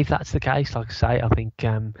if that's the case, like I say, I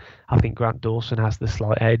think Grant Dawson has the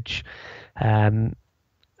slight edge. And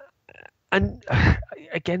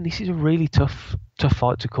again, this is a really tough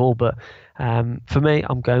fight to call, but for me,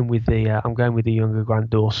 I'm going with the younger Grant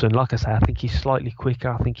Dawson. Like I say, I think he's slightly quicker.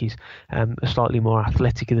 I think he's slightly more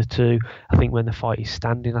athletic of the two. I think when the fight is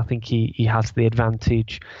standing, I think he has the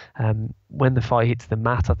advantage. When the fight hits the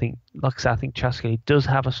mat, I think, like I say, I think Skelly does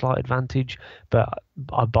have a slight advantage, but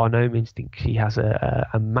I by no means think he has a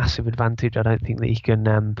massive advantage. I don't think that he can.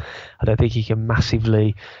 I don't think he can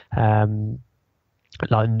massively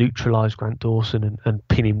like neutralise Grant Dawson and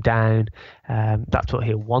pin him down. That's what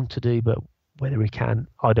he'll want to do, but whether he can,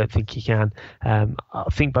 I don't think he can. I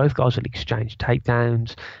think both guys will exchange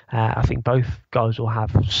takedowns. I think both guys will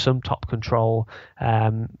have some top control,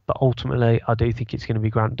 but ultimately I do think it's going to be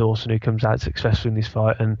Grant Dawson who comes out successful in this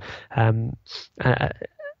fight. And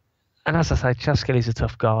as I say, Skelly's a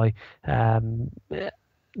tough guy.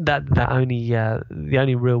 The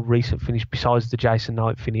only real recent finish besides the Jason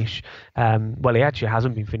Knight finish, well, he actually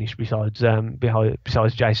hasn't been finished besides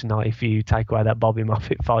Jason Knight, if you take away that Bobby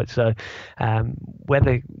Moffett fight. So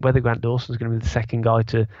whether Grant Dawson's going to be the second guy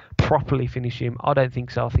to properly finish him, I don't think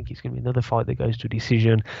so. I think it's going to be another fight that goes to a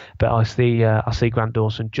decision, but I see Grant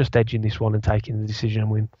Dawson just edging this one and taking the decision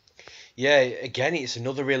win. Yeah, again, it's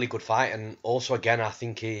another really good fight, and also again, I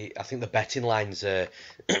think the betting lines are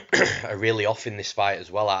really off in this fight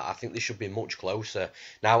as well. I think they should be much closer.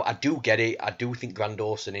 Now, I do get it. I do think Grant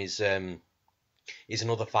Dawson is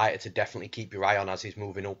another fighter to definitely keep your eye on as he's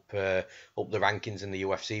moving up the rankings in the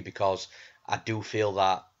UFC, because I do feel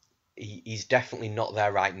that he's definitely not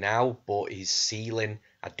there right now, but his ceiling,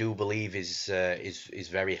 I do believe, is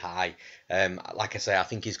very high. Like I say, I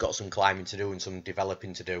think he's got some climbing to do and some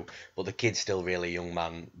developing to do, but the kid's still really young,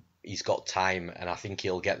 man. He's got time, and I think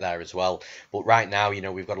he'll get there as well. But right now,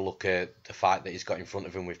 we've got to look at the fight that he's got in front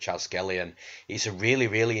of him with Skelly, and it's a really,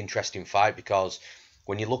 really interesting fight, because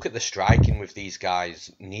when you look at the striking with these guys,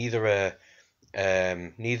 neither are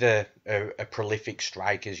neither are prolific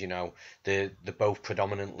strikers. They're both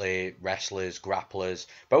predominantly wrestlers, grapplers.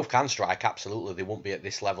 Both can strike, absolutely. They wouldn't be at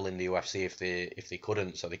this level in the UFC if they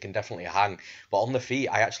couldn't, so they can definitely hang. But on the feet,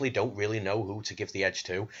 I actually don't really know who to give the edge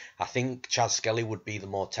to. I think Chaz Skelly would be the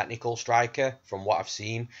more technical striker from what I've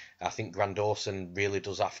seen. I think Grant Dawson really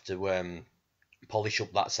does have to polish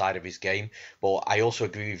up that side of his game. But I also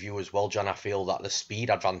agree with you as well, John. I feel that the speed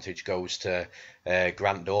advantage goes to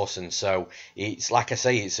Grant Dawson. So it's like I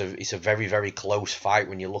say, it's a very, very close fight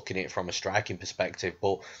when you're looking at it from a striking perspective.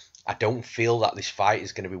 But I don't feel that this fight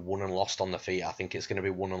is going to be won and lost on the feet. I think it's going to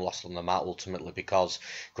be won and lost on the mat ultimately, because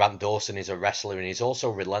Grant Dawson is a wrestler and he's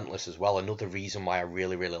also relentless as well. Another reason why I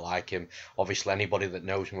really, really like him. Obviously, anybody that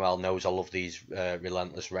knows me well knows I love these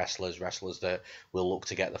relentless wrestlers that will look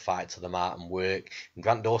to get the fight to the mat and work. And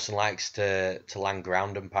Grant Dawson likes to land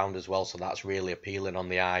ground and pound as well, so that's really appealing on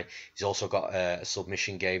the eye. He's also got a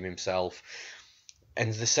submission game himself.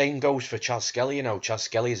 And the same goes for Chaz Skelly. Chaz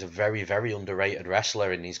Skelly is a very, very underrated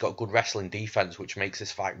wrestler, and he's got good wrestling defense, which makes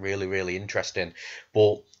this fight really, really interesting.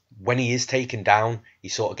 But when he is taken down, he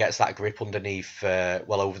sort of gets that grip underneath,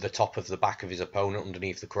 over the top of the back of his opponent,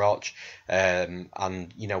 underneath the crotch. And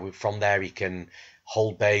from there he can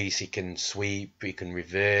hold base, he can sweep, he can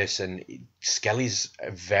reverse, and Skelly's a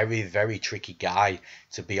very, very tricky guy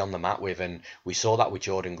to be on the mat with, and we saw that with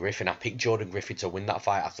Jordan Griffin. I picked Jordan Griffin to win that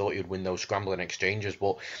fight. I thought he would win those scrambling exchanges,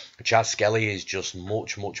 but Chaz Skelly is just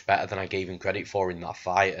much, much better than I gave him credit for in that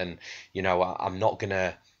fight, and I'm not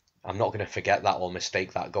gonna forget that or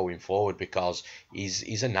mistake that going forward, because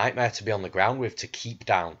he's a nightmare to be on the ground with, to keep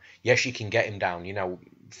down. Yes, you can get him down.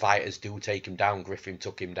 Fighters do take him down. Griffin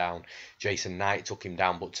took him down. Jason Knight took him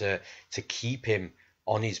down. But to keep him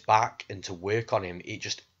on his back and to work on him, it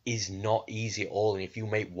just is not easy at all. And if you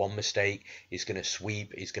make one mistake, he's going to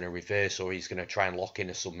sweep, he's going to reverse, or he's going to try and lock in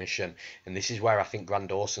a submission. And this is where I think Grant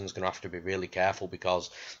Dawson's going to have to be really careful, because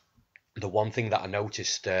the one thing that I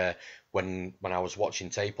noticed when I was watching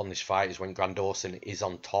tape on this fight is when Grant Dawson is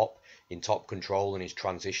on top, in top control, and he's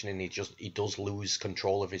transitioning, he does lose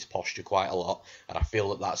control of his posture quite a lot, and I feel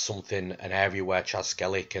that that's an area where Chaz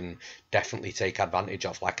Skelly can definitely take advantage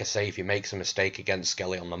of. Like I say, if he makes a mistake against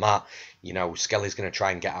Skelly on the mat, Skelly's going to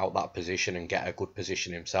try and get out that position and get a good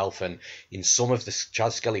position himself. And in some of the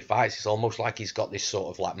Chaz Skelly fights, it's almost like he's got this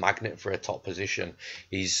sort of like magnet for a top position.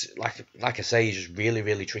 He's like I say, he's just really,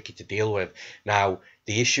 really tricky to deal with. Now,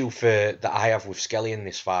 the issue that I have with Skelly in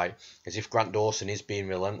this fight is if Grant Dawson is being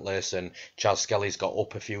relentless and Chaz Skelly's got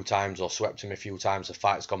up a few times or swept him a few times, the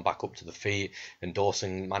fight's gone back up to the feet and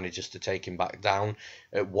Dawson manages to take him back down.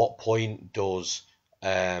 At what point does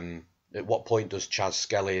Chaz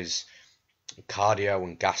Skelly's cardio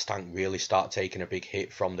and gas tank really start taking a big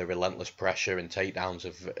hit from the relentless pressure and takedowns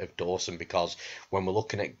of Dawson? Because when we're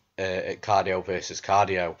looking at cardio versus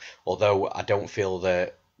cardio, although I don't feel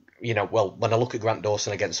that, when I look at Grant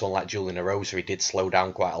Dawson against someone like Julian Erosa, he did slow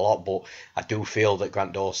down quite a lot, but I do feel that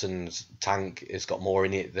Grant Dawson's tank has got more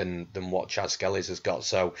in it than what Chaz Skelly's has got.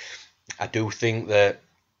 So I do think that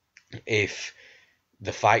if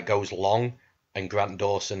the fight goes long and Grant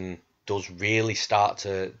Dawson does really start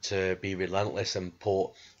to be relentless and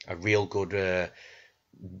put a real good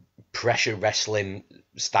pressure wrestling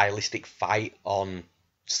stylistic fight on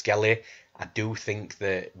Skelly, I do think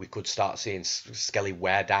that we could start seeing Skelly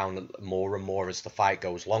wear down more and more as the fight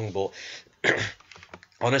goes long. But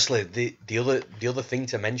honestly, the other thing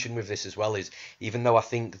to mention with this as well is, even though I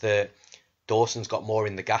think that Dawson's got more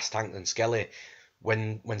in the gas tank than Skelly,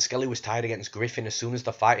 when Skelly was tied against Griffin, as soon as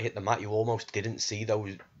the fight hit the mat, you almost didn't see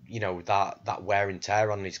those, that wear and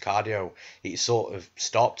tear on his cardio. It sort of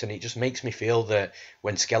stopped, and it just makes me feel that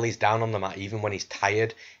when Skelly's down on the mat, even when he's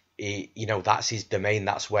tired, that's his domain.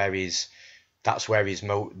 That's where he's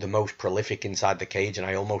the most prolific inside the cage, and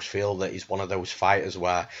I almost feel that he's one of those fighters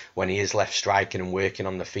where when he is left striking and working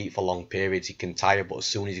on the feet for long periods, he can tire, but as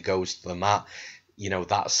soon as he goes to the mat,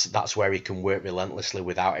 that's where he can work relentlessly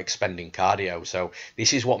without expending cardio. So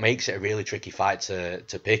this is what makes it a really tricky fight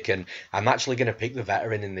to pick, and I'm actually going to pick the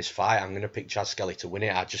veteran in this fight. I'm going to pick Chaz Skelly to win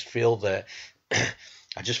it. I just feel that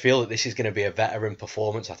this is going to be a veteran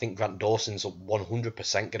performance. I think Grant Dawson's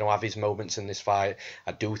 100% going to have his moments in this fight.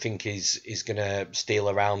 I do think he's going to steal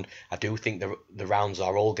around. I do think the rounds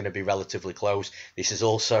are all going to be relatively close. This is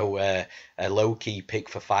also a low-key pick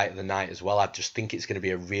for fight of the night as well. I just think it's going to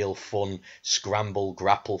be a real fun scramble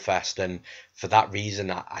grapple fest. And for that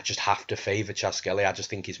reason, I just have to favour Chas Skelly. I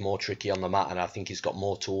just think he's more tricky on the mat, and I think he's got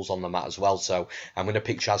more tools on the mat as well. So I'm going to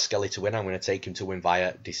pick Chas Skelly to win. I'm going to take him to win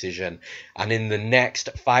via decision. And in the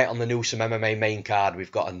next fight on the Newsome MMA main card,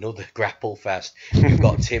 we've got another grapple fest. We've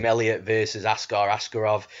got Tim Elliott versus Askar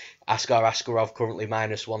Askarov. Askar Askarov currently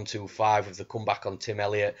 -125 with the comeback on Tim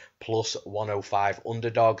Elliott, +105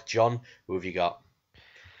 underdog. John, who have you got?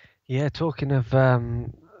 Yeah, talking of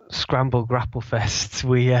scramble grapple fests,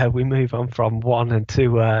 we move on from one and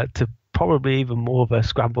to probably even more of a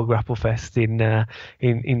scramble grapple fest in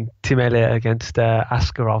Tim Elliott against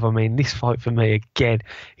Askarov. I mean, this fight for me again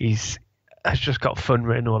has just got fun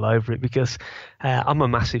written all over it, because I'm a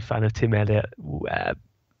massive fan of Tim Elliott.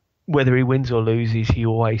 Whether he wins or loses, he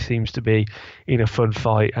always seems to be in a fun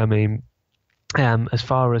fight. I mean, as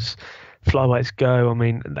far as flyweights go, I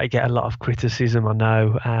mean, they get a lot of criticism, I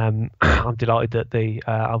know. I'm delighted that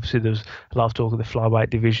obviously there was a lot of talk of the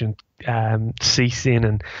flyweight division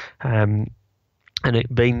ceasing and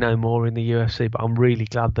it being no more in the UFC, but I'm really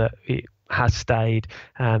glad that it has stayed,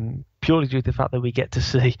 purely due to the fact that we get to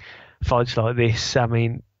see fights like this. I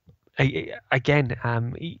mean, again,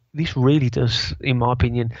 this really does, in my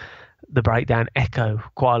opinion, the breakdown echo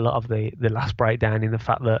quite a lot of the last breakdown, in the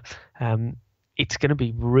fact that it's going to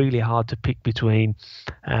be really hard to pick between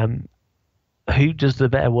who does the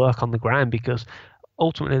better work on the ground, because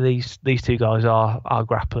ultimately these two guys are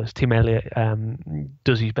grapplers. Tim Elliott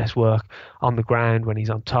does his best work on the ground when he's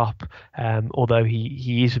on top, although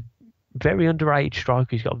he is a very underrated striker.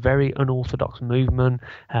 He's got very unorthodox movement.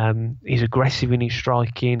 He's aggressive in his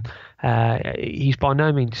striking. He's by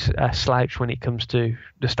no means a slouch when it comes to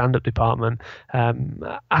the stand-up department.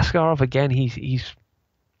 Askarov, again, he's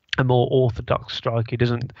a more orthodox striker. He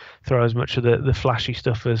doesn't throw as much of the flashy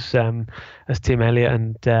stuff as Tim Elliott,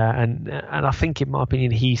 and I think, in my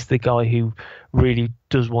opinion, he's the guy who really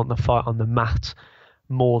does want the fight on the mat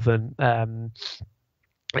more than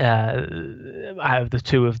out of the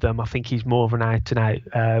two of them. I think he's more of an out-and-out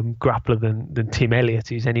grappler than Tim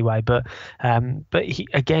Elliott is anyway. But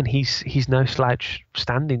he's no slouch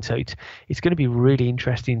standing, so it's going to be really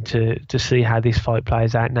interesting to see how this fight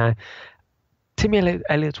plays out. Now, Tim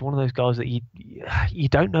Elliott's one of those guys that you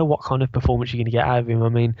don't know what kind of performance you're going to get out of him. I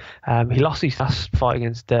mean, he lost his last fight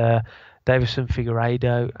against Dawson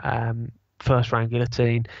Figueiredo, first round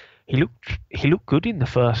guillotine. He looked good in the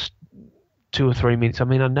first 2 or 3 minutes. I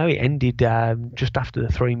mean, I know it ended just after the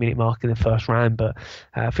 3-minute mark in the first round, but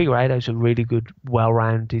Figueiredo's a really good,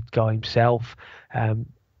 well-rounded guy himself,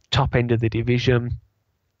 top end of the division.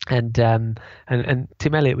 And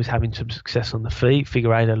Tim Elliott was having some success on the feet.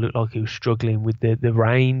 Figueiredo looked like he was struggling with the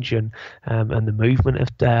range and the movement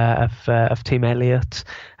of Tim Elliott.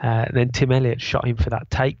 Then Tim Elliott shot him for that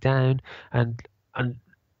takedown, and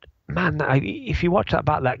man, if you watch that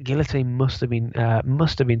back, that guillotine must have been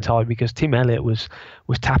tight, because Tim Elliott was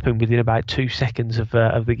tapping within about 2 seconds of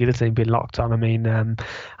the guillotine being locked on. I mean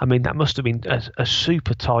that must have been a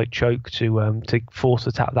super tight choke to force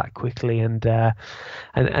the tap that quickly, and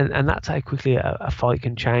that's how quickly a fight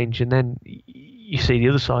can change. And then you see the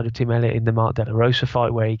other side of Tim Elliott in the Mark De La Rosa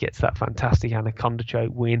fight, where he gets that fantastic anaconda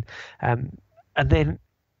choke win, and then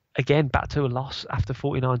again back to a loss after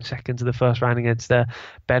 49 seconds of the first round against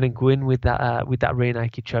Ben and Greene with that rear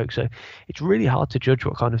naked choke. So it's really hard to judge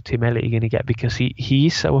what kind of Tim Elliott you're going to get, because he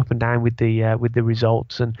is so up and down with the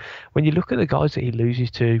results. And when you look at the guys that he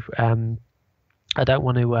loses to, I don't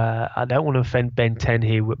want to offend Ben 10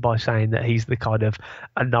 here by saying that he's the kind of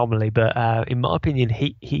anomaly, but in my opinion,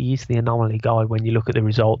 he is the anomaly guy when you look at the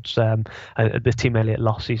results. The Tim Elliott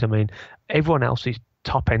losses, I mean, everyone else is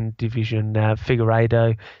top end division.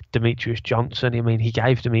 Figueiredo, Demetrius Johnson. I mean, he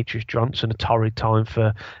gave Demetrius Johnson a torrid time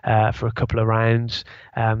for a couple of rounds.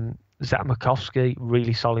 Zach Makovsky,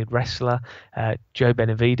 really solid wrestler. Joe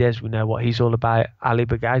Benavidez, we know what he's all about. Ali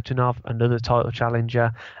Bagautinov, another title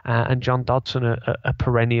challenger, and John Dodson, a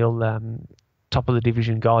perennial top of the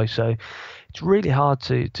division guy. So it's really hard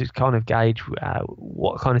to kind of gauge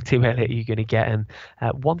what kind of Tim Elliott you're going to get. And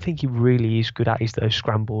one thing he really is good at is those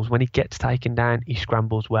scrambles. When he gets taken down, he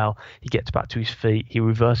scrambles well. He gets back to his feet. He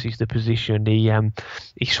reverses the position.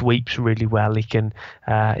 He sweeps really well. He can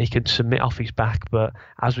submit off his back. But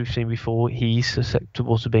as we've seen before, he is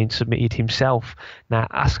susceptible to being submitted himself. Now,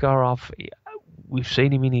 Askarov, we've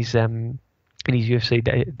seen him in his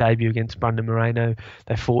UFC debut against Brandon Moreno.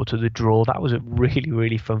 They fought to the draw. That was a really,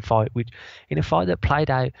 really fun fight, which in a fight that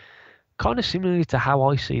played out kind of similarly to how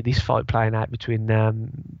I see this fight playing out between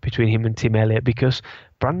him and Tim Elliott, because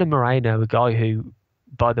Brandon Moreno, a guy who,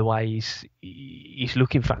 by the way, he's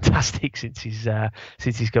looking fantastic since he's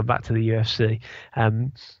come back to the UFC.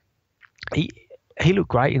 he looked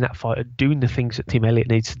great in that fight, doing the things that Tim Elliott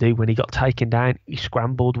needs to do. When he got taken down, he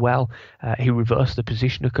scrambled well. He reversed the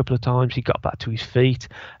position a couple of times. He got back to his feet.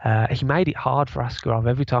 He made it hard for Askarov.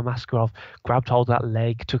 Every time Askarov grabbed hold of that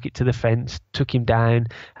leg, took it to the fence, took him down,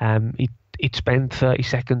 he'd spend 30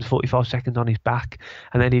 seconds, 45 seconds on his back,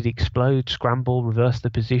 and then he'd explode, scramble, reverse the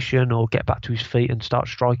position, or get back to his feet and start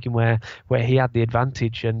striking where he had the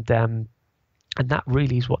advantage. And that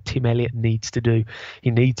really is what Tim Elliott needs to do. He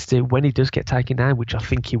needs to, when he does get taken down, which I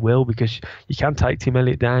think he will, because you can take Tim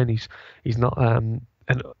Elliott down. He's not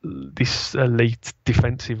this elite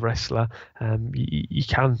defensive wrestler. You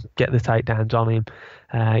can get the takedowns on him.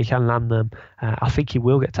 He can land them. I think he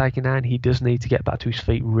will get taken down. He does need to get back to his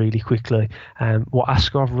feet really quickly. What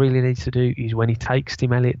Askarov really needs to do is when he takes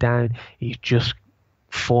Tim Elliott down, he's just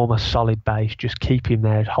form a solid base, just keep him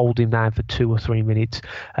there, hold him down for 2 or 3 minutes,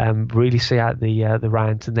 really see out the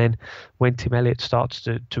rounds, and then when Tim Elliott starts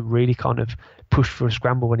to really kind of push for a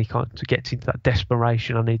scramble, when he gets into that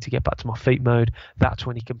desperation, I need to get back to my feet mode, that's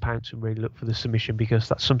when he can pounce and really look for the submission, because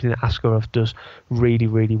that's something that Askarov does really,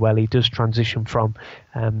 really well. He does transition from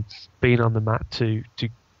being on the mat to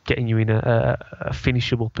getting you in a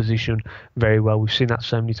finishable position very well. We've seen that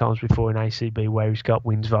so many times before in ACB, where he's got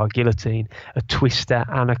wins via guillotine, a twister,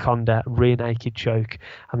 anaconda, rear naked choke.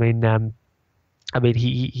 I mean,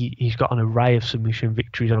 he's got an array of submission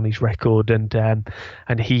victories on his record,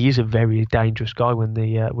 and he is a very dangerous guy when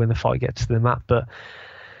the fight gets to the mat. But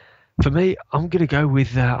for me, I'm gonna go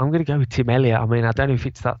with Tim Elliott. I mean, I don't know if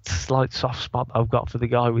it's that slight soft spot that I've got for the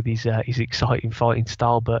guy with his exciting fighting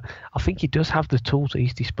style, but I think he does have the tools at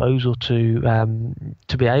his disposal to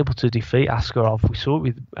be able to defeat Askarov. We saw it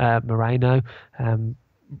with Moreno.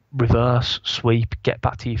 Reverse, sweep, get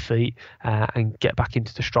back to your feet, and get back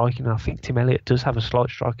into the striking. And I think Tim Elliott does have a slight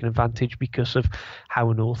striking advantage because of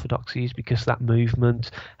how unorthodox he is, because of that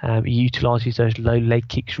movement. He utilises those low leg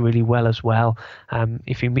kicks really well as well.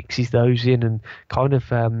 If he mixes those in and kind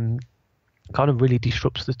of really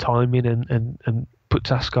disrupts the timing and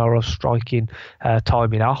puts Askarov's striking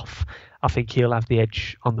timing off, I think he'll have the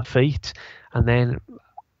edge on the feet. And then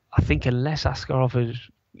I think unless Askarov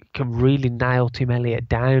can really nail Tim Elliott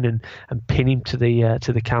down and pin him to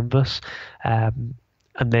the canvas,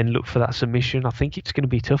 and then look for that submission, I think it's going to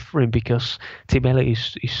be tough for him, because Tim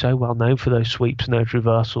Elliott is so well known for those sweeps and those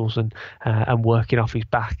reversals and working off his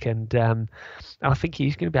back, and I think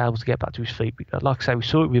he's going to be able to get back to his feet. Like I say, we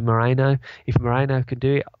saw it with Moreno. If Moreno can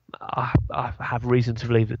do it, I have reason to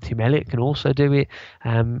believe that Tim Elliott can also do it,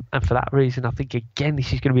 and for that reason, I think again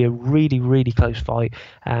this is going to be a really, really close fight.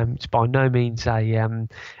 It's by no means an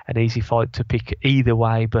easy fight to pick either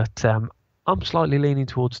way, but I'm slightly leaning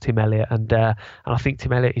towards Tim Elliott, and I think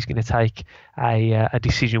Tim Elliott is going to take a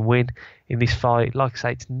decision win in this fight. Like I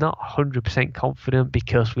say, it's not 100% confident,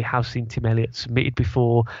 because we have seen Tim Elliott submitted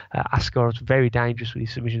before. Askar is very dangerous with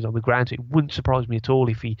his submissions on the ground, so it wouldn't surprise me at all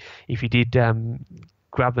if he did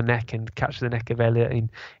grab the neck and catch the neck of Elliott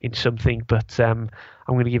in something. But I'm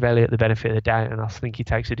going to give Elliott the benefit of the doubt, and I think he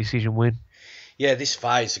takes a decision win. Yeah, this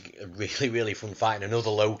fight's a really, really fun fight, and another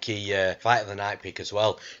low-key fight of the night pick as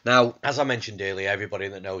well. Now, as I mentioned earlier, everybody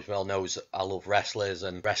that knows me well knows I love wrestlers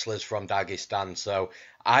and wrestlers from Dagestan, so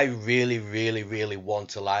I really, really, really want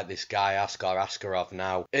to like this guy, Askarov.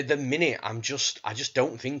 Now, at the minute, I just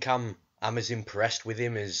don't think I'm as impressed with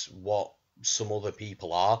him as what some other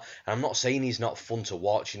people are. And I'm not saying he's not fun to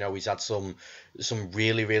watch. You know, he's had some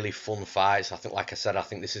really, really fun fights. I think, like I said, I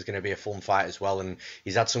think this is going to be a fun fight as well. And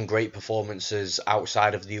he's had some great performances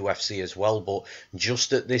outside of the UFC as well. But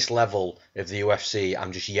just at this level of the UFC,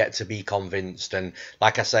 I'm just yet to be convinced. And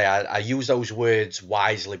like I say, I use those words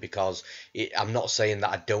wisely, because I'm not saying that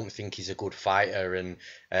I don't think he's a good fighter, and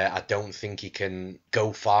I don't think he can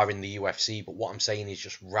go far in the UFC. But what I'm saying is,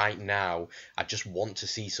 just right now, I just want to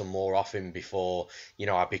see some more of him before, you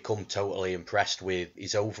know, I become totally impressed with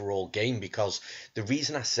his overall game. Because the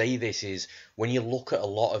reason I say this is, when you look at a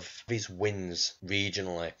lot of his wins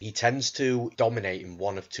regionally, he tends to dominate in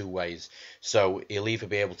one of two ways. So he'll either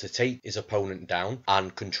be able to take his opponent down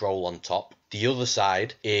and control on top. The other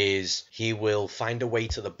side is he will find a way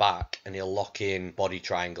to the back and he'll lock in body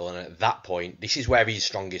triangle. And at that point, this is where he's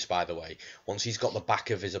strongest, by the way. Once he's got the back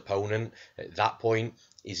of his opponent, at that point,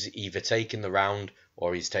 he's either taking the round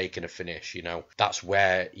or he's taking a finish. You know, that's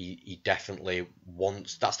where he definitely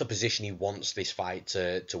wants, that's the position he wants this fight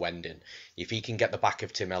to end in. If he can get the back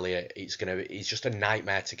of Tim Elliott, he's just a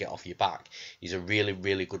nightmare to get off your back. He's a really,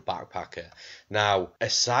 really good backpacker. Now,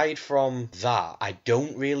 aside from that, I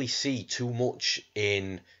don't really see too much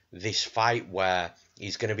in this fight where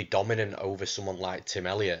he's going to be dominant over someone like Tim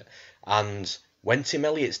Elliott. And when Tim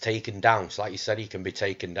Elliott's taken down, so like you said, he can be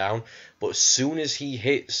taken down, but as soon as he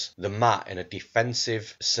hits the mat in a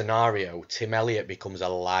defensive scenario, Tim Elliott becomes a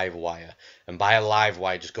live wire. And by a live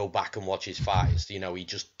wire, just go back and watch his fights. You know, he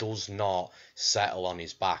just does not settle on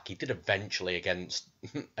his back. He did eventually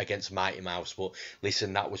against Mighty Mouse, but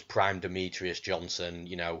listen, that was prime Demetrius Johnson,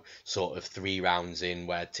 you know, sort of 3 rounds in,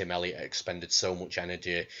 where Tim Elliott expended so much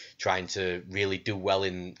energy trying to really do well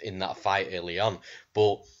in that fight early on.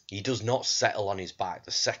 But he does not settle on his back.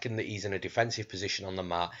 The second that he's in a defensive position on the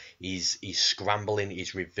mat, he's scrambling,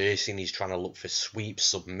 he's reversing, he's trying to look for sweeps,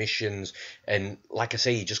 submissions, and like I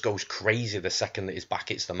say, he just goes crazy the second that his back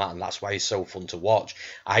hits the mat, and that's why he's so fun to watch.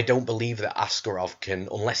 I don't believe that Askarov can,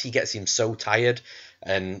 unless he gets him so tired,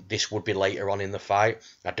 and this would be later on in the fight,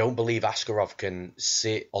 I don't believe Askarov can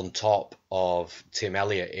sit on top of Tim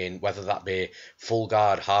Elliott in, whether that be full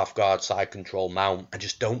guard, half guard, side control, mount. I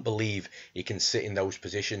just don't believe he can sit in those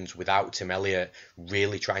positions without Tim Elliott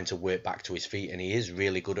really trying to work back to his feet, and he is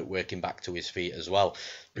really good at working back to his feet as well.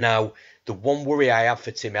 Now, the one worry I have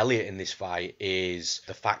for Tim Elliott in this fight is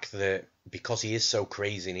the fact that because he is so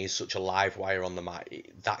crazy and he is such a live wire on the mat,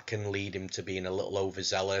 that can lead him to being a little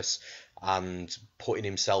overzealous and putting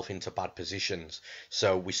himself into bad positions.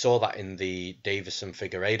 So we saw that in the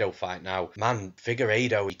Davison-Figueiredo fight. Now, man,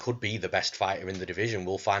 Figueiredo, he could be the best fighter in the division.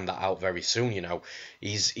 We'll find that out very soon, you know.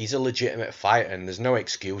 He's a legitimate fighter, and there's no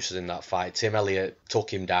excuses in that fight. Tim Elliott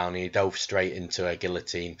took him down, he dove straight into a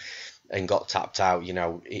guillotine and got tapped out. You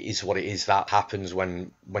know, it is what it is. That happens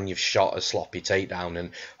when you've shot a sloppy takedown,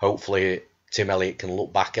 and hopefully Tim Elliott can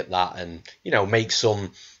look back at that and, you know, make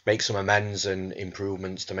some amends and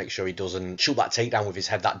improvements to make sure he doesn't shoot that takedown with his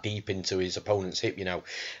head that deep into his opponent's hip, you know.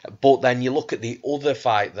 But then you look at the other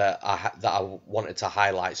fight that I wanted to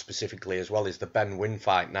highlight specifically as well, is the Ben Wynn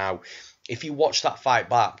fight. Now, if you watch that fight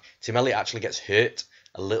back, Tim Elliott actually gets hurt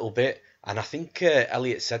a little bit. And I think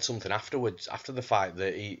Elliott said something afterwards, after the fight,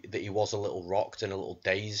 that he was a little rocked and a little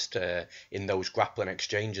dazed in those grappling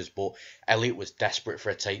exchanges. But Elliott was desperate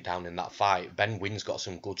for a takedown in that fight. Ben Wynn's got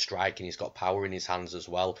some good striking. He's got power in his hands as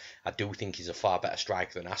well. I do think he's a far better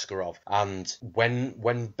striker than Askarov. And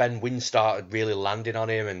when Ben Wynn started really landing on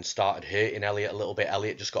him and started hurting Elliott a little bit,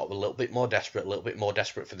 Elliott just got a little bit more desperate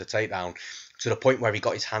for the takedown, to the point where he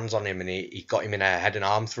got his hands on him and he got him in a head and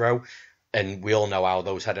arm throw. And we all know how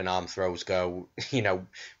those head and arm throws go. You know,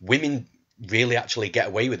 women really actually get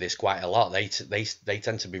away with this quite a lot. They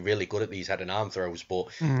tend to be really good at these head and arm throws, but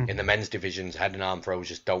in the men's divisions, head and arm throws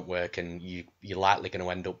just don't work, and you're likely going to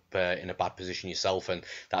end up in a bad position yourself. And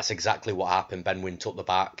that's exactly what happened. Ben Wynn took the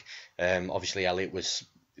back. Obviously, Elliott was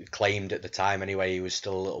claimed at the time anyway, he was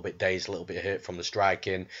still a little bit dazed, a little bit hurt from the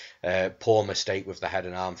striking. Poor mistake with the head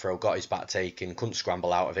and arm throw, got his back taken, couldn't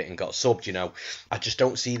scramble out of it and got subbed. You know, I just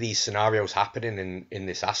don't see these scenarios happening in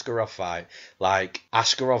this Askarov fight. Like,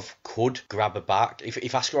 Askarov could grab a back. If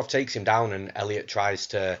Askarov takes him down and Elliott tries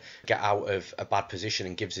to get out of a bad position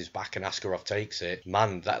and gives his back and Askarov takes it,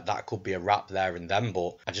 man, that could be a wrap there and then.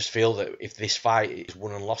 But I just feel that if this fight is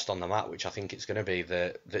won and lost on the mat, which I think it's going to be,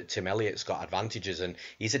 that Tim Elliott's got advantages, and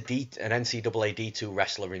he's an NCAA D2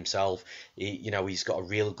 wrestler himself. He's got a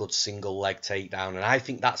real good single leg takedown, and I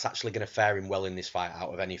think that's actually going to fare him well in this fight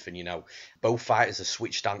out of anything. You know, both fighters are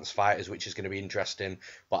switch stance fighters, which is going to be interesting.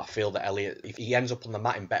 But I feel that Elliott, if he ends up on the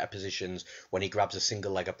mat in better positions when he grabs a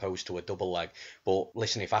single leg opposed to a double leg. But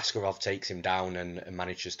listen, if Askarov takes him down and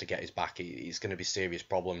manages to get his back, it's going to be serious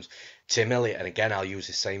problems. Tim Elliott, and again I'll use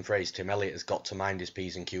the same phrase, Tim Elliott has got to mind his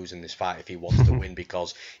P's and Q's in this fight if he wants to win,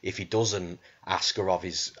 because if he doesn't,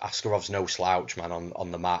 Askarov's no slouch, man,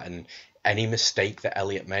 on the mat, and any mistake that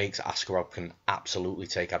Elliott makes, Askarov can absolutely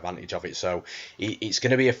take advantage of it. So it's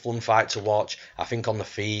going to be a fun fight to watch. I think on the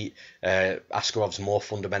feet, Askarov's more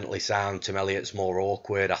fundamentally sound, Tim Elliott's more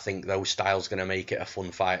awkward. I think those styles going to make it a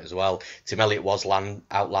fun fight as well. Tim Elliott was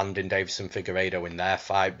outlanding Davison-Figueiredo in their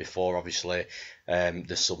fight before, obviously,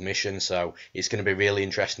 the submission. So it's going to be really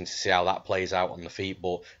interesting to see how that plays out on the feet.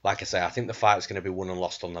 But like I say, I think the fight's going to be won and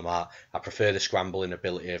lost on the mat. I prefer the scrambling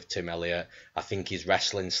ability of Tim Elliott. I think he's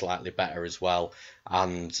wrestling slightly better as well.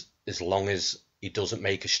 And as long as he doesn't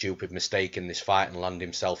make a stupid mistake in this fight and land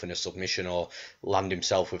himself in a submission or land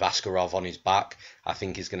himself with Askarov on his back, I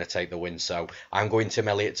think he's going to take the win. So I'm going Tim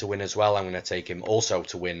Elliott to win as well. I'm going to take him also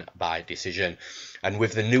to win by decision. And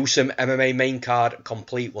with the Newsome MMA main card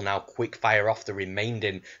complete, we'll now quick fire off the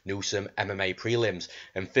remaining Newsome MMA prelims.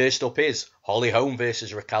 And first up is Holm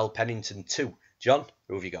versus Raquel Pennington 2. John,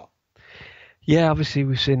 who have you got? Yeah, obviously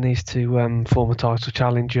we've seen these two former title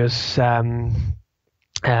challengers in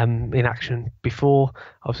action before.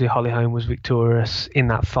 Obviously Holm was victorious in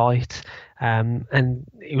that fight. And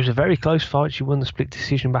it was a very close fight. She won the split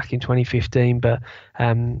decision back in 2015, but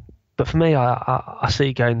for me, I see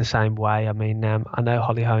it going the same way. I mean, I know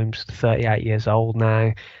Holly Holm's 38 years old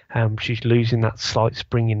now. She's losing that slight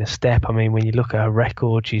spring in her step. I mean, when you look at her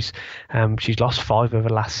record, she's lost 5 of her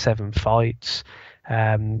last 7 fights.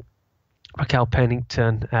 Raquel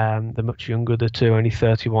Pennington, the much younger of the two, only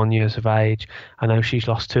 31 years of age. I know she's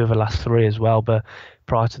lost 2 of her last 3 as well, but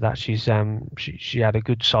prior to that, she had a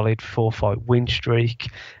good solid 4-fight win streak,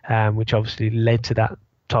 which obviously led to that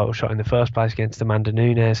title shot in the first place against Amanda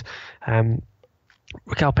Nunes.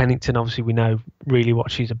 Raquel Pennington, obviously we know really what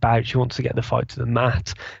she's about. She wants to get the fight to the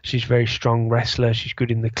mat. She's a very strong wrestler. She's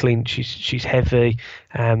good in the clinch. She's heavy.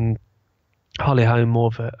 Holly Holm, more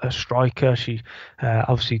of a striker. She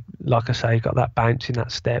obviously, like I say, got that bounce in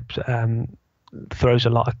that step. Throws a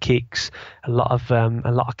lot of kicks, a lot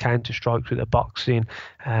of counter strikes with her boxing.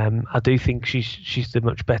 I do think she's the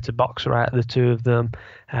much better boxer out of the two of them.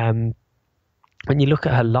 When you look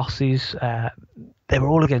at her losses, they were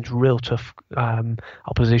all against real tough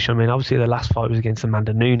opposition. I mean, obviously the last fight was against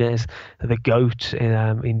Amanda Nunes, the GOAT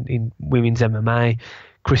in women's MMA.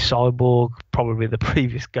 Chris Cyborg, probably the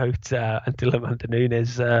previous GOAT until Amanda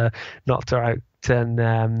Nunes knocked her out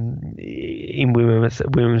in women's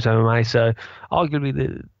MMA. So arguably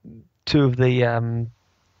the two of the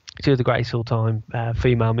greatest all-time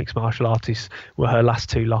female mixed martial artists were her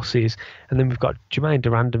last 2 losses. And then we've got Jermaine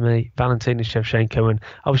Durandamy, Valentina Shevchenko, and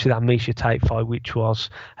obviously that Miesha Tate fight, which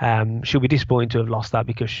was she'll be disappointed to have lost that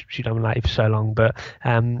because she dominated for so long. But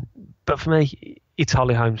for me, it's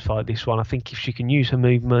Holly Holm's fight, this one. I think if she can use her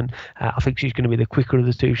movement, I think she's going to be the quicker of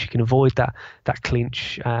the two. She can avoid that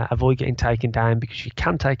clinch, avoid getting taken down, because she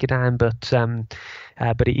can take it down, but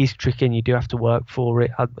it is tricky and you do have to work for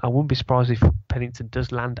it. I wouldn't be surprised if Pennington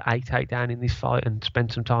does land a takedown in this fight and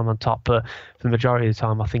spend some time on top, but for the majority of the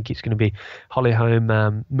time I think it's going to be Holly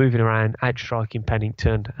Holm moving around, outstriking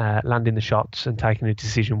Pennington, landing the shots and taking a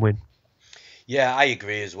decision win. Yeah, I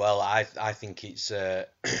agree as well. I think it's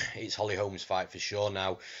Holly Holm's fight for sure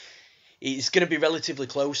now. It's going to be relatively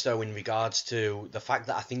close, though, in regards to the fact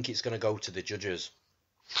that I think it's going to go to the judges.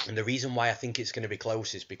 And the reason why I think it's going to be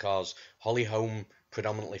close is because Holly Holm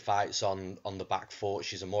predominantly fights on the back foot.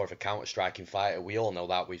 She's more of a counter-striking fighter. We all know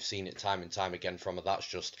that. We've seen it time and time again from her. That's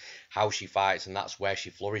just how she fights, and that's where she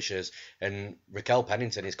flourishes. And Raquel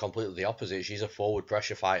Pennington is completely the opposite. She's a forward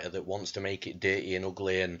pressure fighter that wants to make it dirty and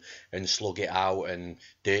ugly and slug it out and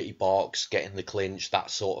dirty box, get in the clinch,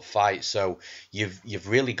 that sort of fight. So you've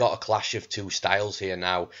really got a clash of 2 styles here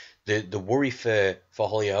now. The worry for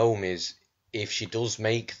Holly Holm is if she does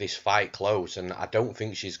make this fight close, and I don't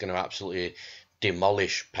think she's going to absolutely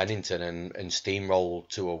demolish Pennington and steamroll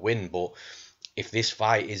to a win, but if this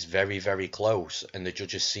fight is very, very close and the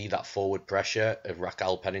judges see that forward pressure of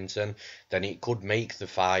Raquel Pennington, then it could make the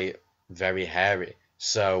fight very hairy.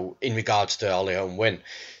 So in regards to Holly Holm win,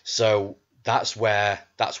 so that's where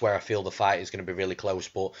I feel the fight is going to be really close.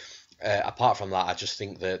 But apart from that, I just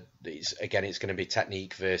think that it's going to be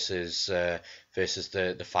technique versus the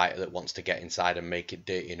fighter that wants to get inside and make it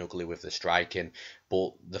dirty and ugly with the striking.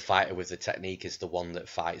 But the fighter with the technique is the one that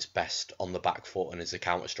fights best on the back foot and is a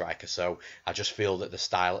counter striker. So I just feel that the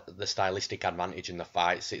stylistic advantage in the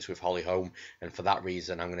fight sits with Holly Holm, and for that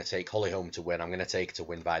reason, I'm going to take Holly Holm to win. I'm going to take her to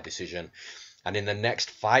win by decision. And in the next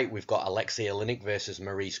fight, we've got Aleksei Oleinik versus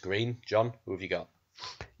Maurice Greene. John, who have you got?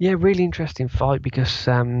 Yeah, really interesting fight because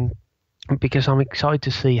I'm excited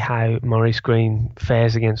to see how Maurice Greene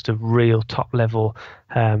fares against a real top-level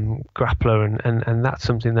grappler, and that's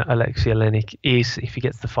something that Aleksei Oleinik is if he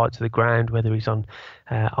gets the fight to the ground, whether he's on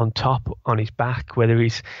top, on his back, whether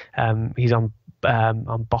he's on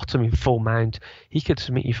bottom in full mount, he could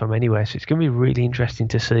submit you from anywhere. So it's going to be really interesting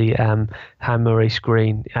to see how Maurice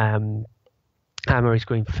Greene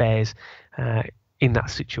fares in that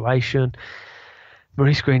situation.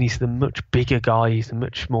 Maurice Greene is the much bigger guy. He's the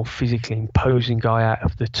much more physically imposing guy out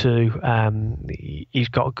of the two. He's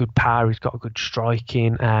got a good power. He's got a good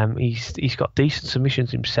striking. He's got decent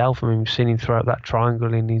submissions himself. I mean, we've seen him throw out that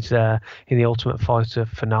triangle in his in the Ultimate Fighter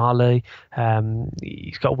finale.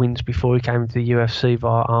 He's got wins before he came into the UFC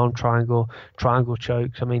via arm triangle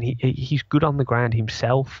chokes. I mean, he's good on the ground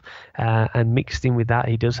himself, and mixed in with that,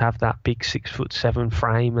 he does have that big 6'7"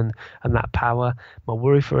 frame and that power. My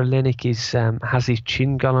worry for Oleinik is has his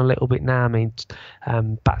chin gone a little bit now. I mean,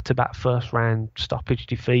 back-to-back first-round stoppage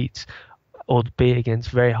defeats, albeit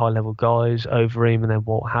against very high-level guys over him, and then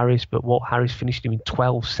Walt Harris. But Walt Harris finished him in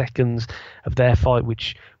 12 seconds of their fight,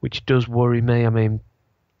 which does worry me. I mean,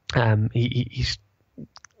 he's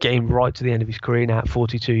getting right to the end of his career now at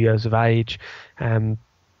 42 years of age.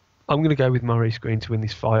 I'm going to go with Maurice Greene to win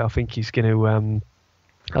this fight. I think he's going to.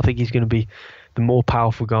 I think he's going to be the more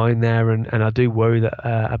powerful guy in there, and I do worry that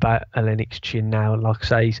about Oleinik's chin now. Like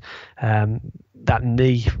I say, that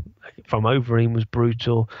knee from Overeem was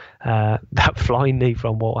brutal. That flying knee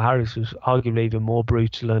from Walt Harris was arguably even more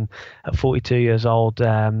brutal. And at 42 years old,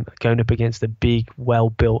 going up against a big,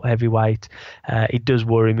 well-built heavyweight, it does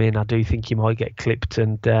worry me, and I do think he might get clipped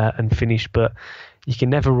and finished. But you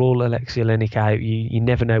can never rule Aleksei Oleinik out. You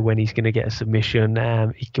never know when he's going to get a submission.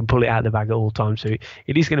 He can pull it out of the bag at all times. So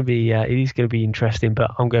it is going to be interesting.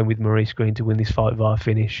 But I'm going with Maurice Greene to win this fight via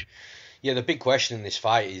finish. Yeah, the big question in this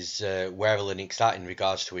fight is where Oleinik's at in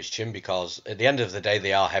regards to his chin, because at the end of the day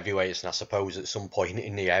they are heavyweights, and I suppose at some point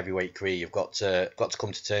in your heavyweight career you've got to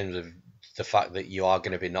come to terms with the fact that you are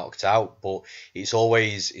going to be knocked out. But it's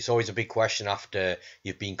always a big question after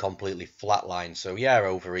you've been completely flatlined. So yeah,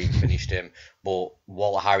 Overeem finished him, but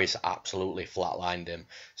Walt Harris absolutely flatlined him.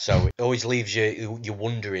 So it always leaves you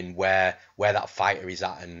wondering where that fighter is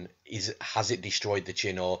at, and has it destroyed the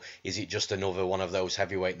chin, or is it just another one of those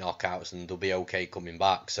heavyweight knockouts and they'll be okay coming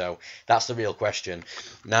back? So that's the real question.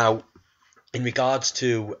 Now, in regards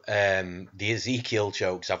to the Ezekiel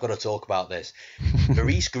chokes, I've got to talk about this.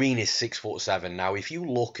 Maurice Greene is 6'7". Now, if you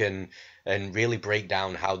look and really break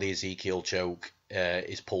down how the Ezekiel choke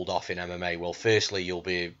is pulled off in MMA, well, firstly, you'll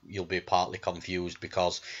be partly confused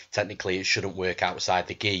because technically it shouldn't work outside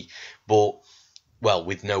the gi, but well,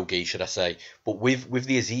 with no gi, should I say. But with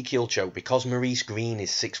the Ezekiel choke, because Maurice Greene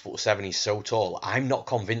is 6'7", he's so tall, I'm not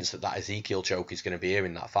convinced that Ezekiel choke is going to be here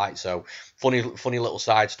in that fight. So, funny little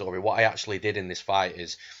side story. What I actually did in this fight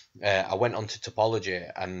is I went onto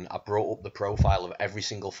Topology and I brought up the profile of every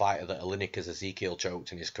single fighter that Oleinik has Ezekiel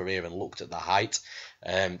choked in his career and looked at the height,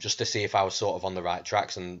 just to see if I was sort of on the right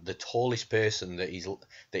tracks. And the tallest person that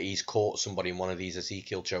he's caught somebody in one of these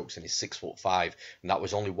Ezekiel chokes and is 6'5", and that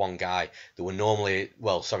was only one guy. There were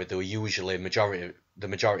usually the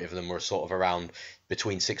majority of them were sort of around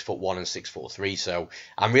between 6'1" and 6'3". So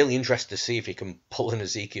I'm really interested to see if he can pull an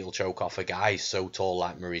Ezekiel choke off a guy so tall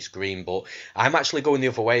like Maurice Greene. But I'm actually going the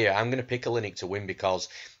other way here. I'm going to pick Oleinik to win, because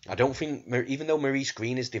I don't think, even though Maurice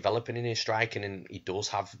Greene is developing in his striking and he does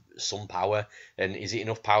have some power, and is it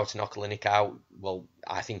enough power to knock Oleinik out? Well,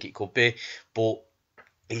 I think it could be, but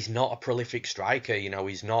he's not a prolific striker.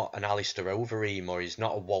 He's not an Alistair Overeem, or he's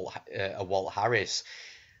not a Walt Harris.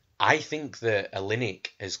 I think that Oleinik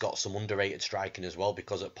has got some underrated striking as well,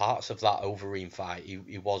 because at parts of that Overeem fight,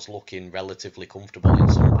 he was looking relatively comfortable in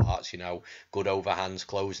some parts, good overhands,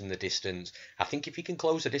 closing the distance. I think if he can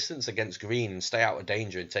close the distance against Greene and stay out of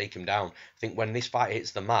danger and take him down, I think when this fight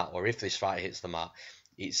hits the mat, or if this fight hits the mat,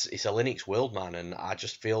 it's Oleinik's world, man. And I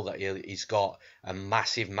just feel that he's got a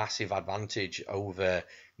massive advantage over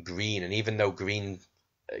Greene. And even though Greene's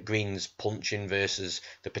punching versus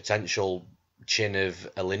the potential chin of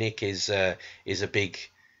Oleinik is a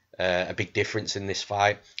big difference in this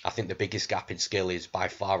fight, I think the biggest gap in skill is by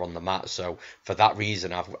far on the mat. So for that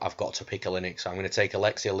reason, I've got to pick Oleinik. So I'm going to take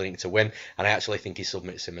Aleksei Oleinik to win, and I actually think he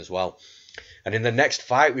submits him as well. And in the next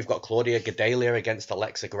fight, we've got Claudia Gadelha against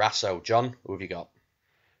Alexa Grasso. John, who have you got?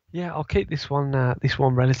 Yeah, I'll keep this one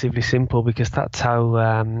relatively simple, because that's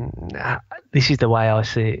how this is the way I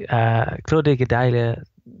see it. Claudia Gadelha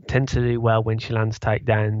tends to do well when she lands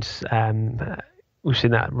takedowns. We've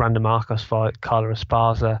seen that random Marcos fight, Carla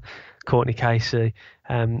Esparza, Courtney Casey.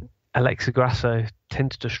 Alexa Grasso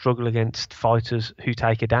tends to struggle against fighters who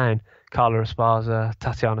take her down. Carla Esparza,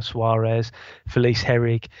 Tatiana Suarez, Felice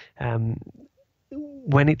Herrig.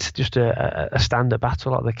 When it's just a standard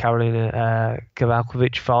battle like the Karolina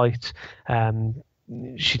Kowalkiewicz fight,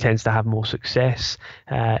 she tends to have more success.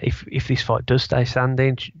 If this fight does stay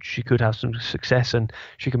standing, she could have some success, and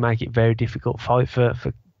she can make it a very difficult fight for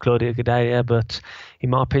Claudia Gadelha. But in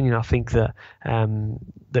my opinion, I think that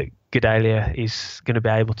that Gadelha is going to be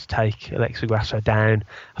able to take Alexa Grasso down.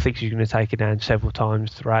 I think she's going to take her down several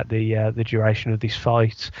times throughout the duration of this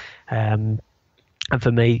fight. And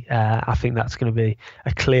for me, I think that's going to be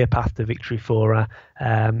a clear path to victory for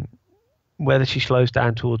her. Whether she slows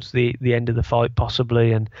down towards the end of the fight,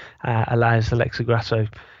 possibly, and allows Alexa Grasso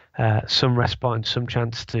some respite and some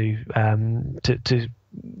chance to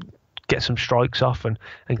get some strikes off and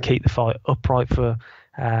keep the fight upright for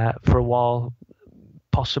a while,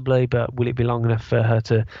 possibly. But will it be long enough for her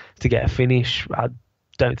to get a finish? I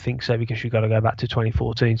don't think so, because she's got to go back to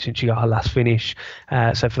 2014 since she got her last finish.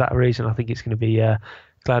 So for that reason, I think it's going to be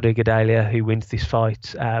Claudia Gadelha who wins this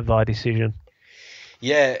fight via decision.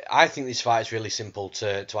 Yeah, I think this fight is really simple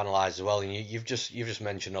to analyze as well, and you've just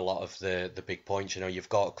mentioned a lot of the big points. You know, you've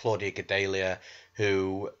got Claudia Gadelha,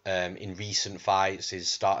 who in recent fights is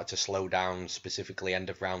started to slow down, specifically end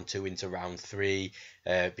of round two into round three,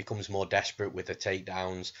 becomes more desperate with the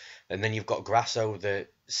takedowns, and then you've got Grasso that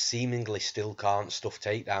seemingly still can't stuff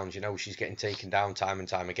takedowns. You know, she's getting taken down time and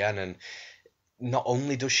time again, and not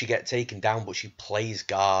only does she get taken down, but she plays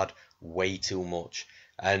guard way too much.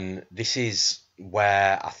 And this is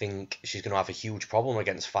where I think she's going to have a huge problem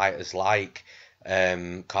against fighters like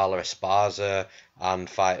Carla Esparza and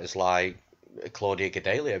fighters like Claudia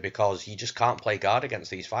Gadelha, because you just can't play guard against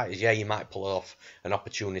these fighters. Yeah, you might pull off an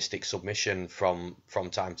opportunistic submission from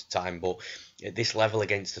time to time, but at this level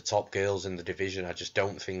against the top girls in the division, I just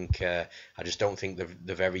don't think they're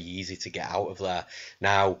very easy to get out of there.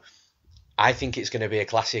 Now, I think it's going to be a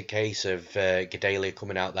classic case of Gadelha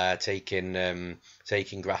coming out there,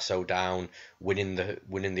 taking Grasso down, winning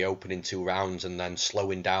the opening two rounds, and then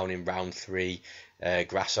slowing down in round three.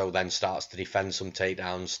 Grasso then starts to defend some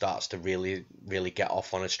takedowns, starts to really get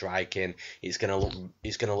off on a striking. It's gonna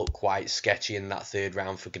look quite sketchy in that third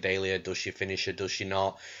round for Gadelha. Does she finish her? Does she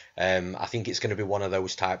not? I think it's going to be one of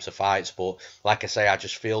those types of fights. But like I say, I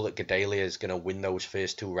just feel that Gadelha is going to win those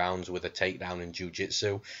first two rounds with a takedown in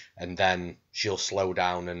jiu-jitsu, and then she'll slow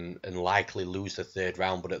down and likely lose the third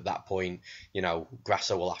round. But at that point, you know,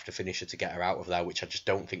 Grasso will have to finish her to get her out of there, which I just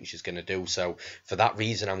don't think she's going to do. So for that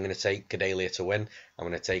reason, I'm going to take Gadelha to win. I'm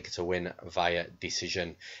going to take her to win via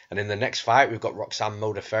decision. And in the next fight, we've got Roxanne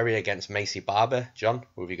Modafferi against Maycee Barber. John,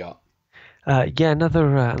 who have you got? Yeah,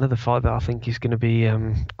 another fight that I think is going to be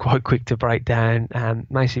quite quick to break down.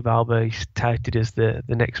 Maycee Barber is touted as the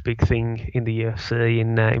next big thing in the UFC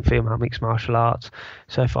in female mixed martial arts.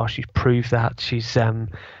 So far, she's proved that she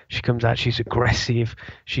comes out, she's aggressive,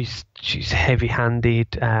 she's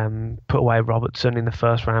heavy-handed. Put away Robertson in the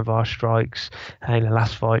first round via strikes. In the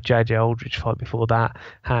last fight, JJ Aldridge fight before that,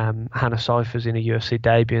 Hannah Cyphers in a UFC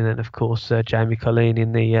debut, and then of course Jamie Colleen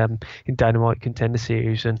in the in Dynamite Contender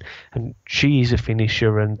Series, and she is a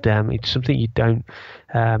finisher, and it's something you don't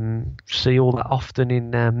see all that often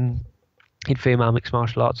in female mixed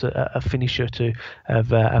martial arts. A finisher of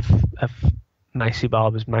Maycee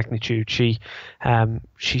Barber's magnitude. She's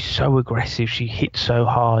so aggressive. She hits so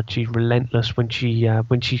hard. She's relentless. When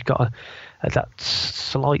she's got that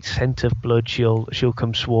slight scent of blood, she'll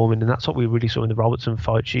come swarming, and that's what we really saw in the Robertson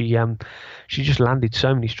fight. She just landed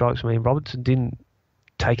so many strikes. I mean, Robertson didn't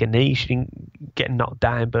take a knee, she didn't get knocked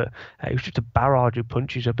down, but it was just a barrage of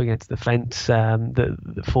punches up against the fence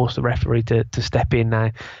that forced the referee to step in.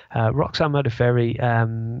 Now, Roxanne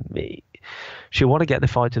Modafferi, she'll want to get the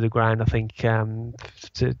fight to the ground, I think, to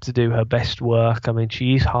do her best work. I mean,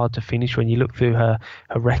 she is hard to finish. When you look through her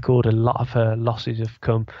record, a lot of her losses have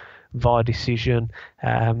come via decision.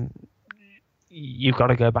 You've got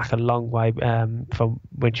to go back a long way from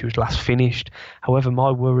when she was last finished. However, my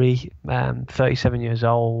worry, 37 years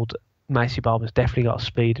old, Maycee Barber's definitely got a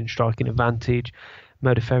speed and striking advantage.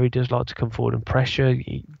 Modafferi does like to come forward and pressure.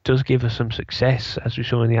 He does give her some success, as we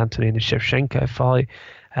saw in the Antonina Shevchenko fight.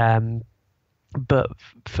 But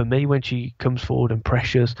for me, when she comes forward and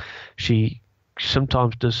pressures, she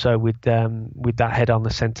sometimes does so with that head on the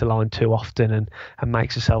centre line too often, and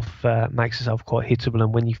makes herself quite hittable.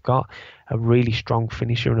 And when you've got a really strong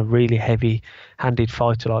finisher and a really heavy-handed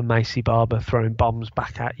fighter like Maycee Barber throwing bombs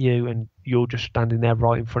back at you, and you're just standing there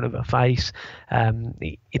right in front of her face,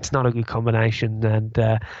 it's not a good combination. And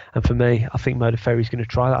for me, I think Modafferi's going to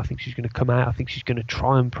try that. I think she's going to come out. I think she's going to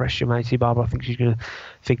try and pressure Maycee Barber. I think she's going to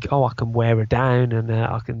think, oh, I can wear her down, and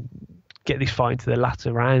I can get this fight into the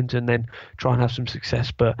latter rounds and then try and have some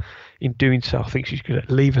success. But in doing so, I think she's going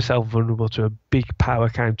to leave herself vulnerable to a big power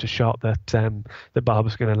counter shot that the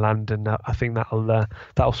Barber's going to land, and I think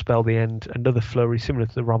that'll spell the end. Another flurry similar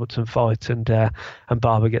to the Robertson fight, and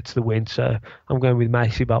Barber gets the win. So I'm going with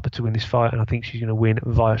Maycee Barber to win this fight, and I think she's going to win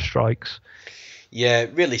via strikes. Yeah,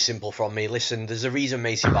 really simple from me. Listen, there's a reason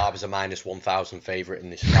Maycee Barber's a -1,000 favourite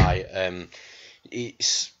in this fight.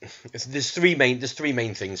 There's three main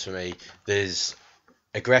things for me. There's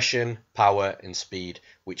aggression, power, and speed,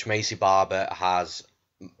 which Maycee Barber has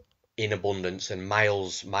in abundance and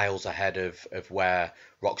miles ahead of where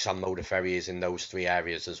Roxanne Modafferi is in those three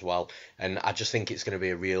areas as well. And I just think it's going to be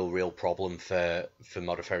a real problem for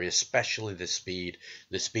Modafferi, especially the speed.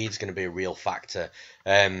 The speed's going to be a real factor.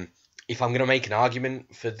 If I'm going to make an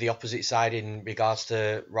argument for the opposite side in regards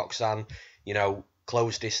to Roxanne, you know,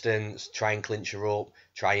 close distance, try and clinch her up,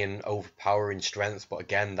 try and overpower in strength. But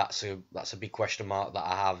again, that's a big question mark that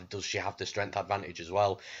I have. Does she have the strength advantage as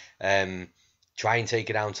well? Try and take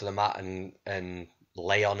her down to the mat and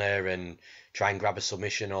lay on her and try and grab a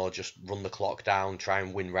submission, or just run the clock down, try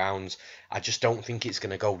and win rounds. I just don't think it's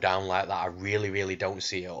going to go down like that. I really, really don't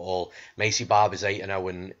see it at all. Maycee Barber's 8-0,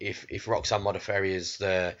 and if Roxanne Modafferi is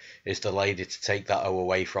the lady to take that O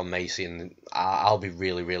away from Maycee, and I'll be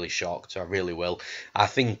really, really shocked. I really will. I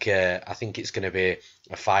think it's going to be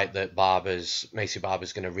a fight that Maycee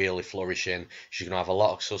Barber's going to really flourish in. She's going to have a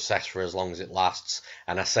lot of success for as long as it lasts,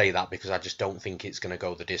 and I say that because I just don't think it's going to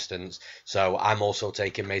go the distance. So I'm also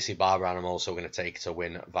taking Maycee Barber, and I'm also going to take to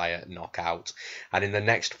win via knockout. And in the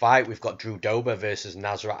next fight, we've got Drew Dober versus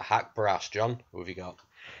Nasrat Haqparast. John, who have you got?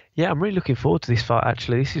 Yeah, I'm really looking forward to this fight.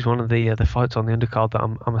 Actually, this is one of the fights on the undercard that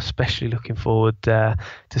I'm especially looking forward to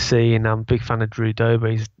seeing. I'm a big fan of Drew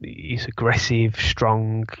Dober. He's aggressive,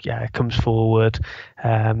 strong. Yeah, comes forward.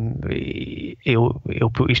 He'll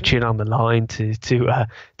put his chin on the line to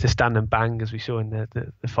stand and bang, as we saw in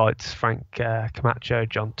the fights. Frank Camacho,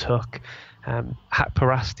 John Tuck.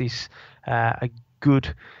 Haqparast is a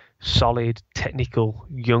good, solid, technical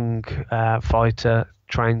young fighter.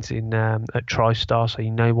 Trains in at TriStar, so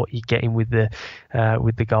you know what you're getting with the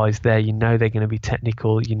guys there. You know they're going to be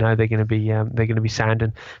technical. You know they're going to be sound.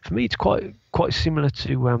 And for me, it's quite similar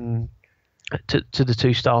to the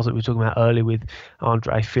two stars that we were talking about earlier with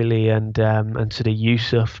Andre Fili and Sodiq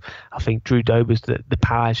Yusuff. I think Drew Dober's the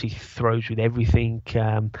powers he throws with everything.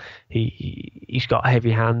 He's got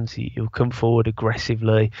heavy hands. He'll come forward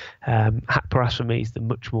aggressively. Haqparast for me is the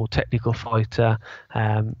much more technical fighter.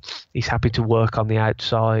 He's happy to work on the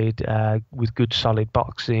outside with good solid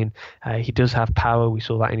boxing. He does have power. We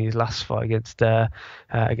saw that in his last fight against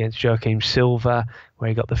Joaquim Silva, where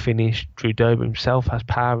he got the finish. Drew Dober himself has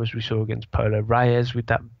power, as we saw against Polo Reyes with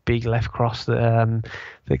that big left cross that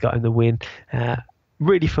got him the win.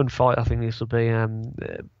 Really fun fight, I think this will be.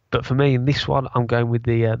 But for me, in this one, I'm going with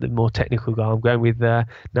the more technical guy. I'm going with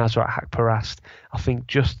Nasrat Haqparast. I think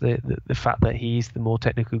just the fact that he's the more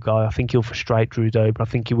technical guy, I think he'll frustrate Drew Dober. I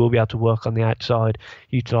think he will be able to work on the outside,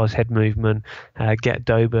 utilise head movement, get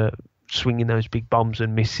Dober swinging those big bombs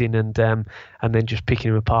and missing, and then just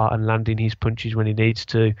picking him apart and landing his punches when he needs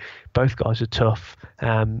to. Both guys are tough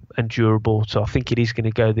and durable, so I think it is going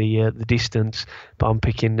to go the distance. But I'm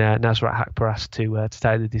picking Nasrat Haqparast to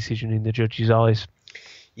take the decision in the judges' eyes.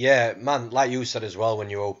 Yeah, man, like you said as well when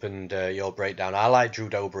you opened your breakdown, I like Drew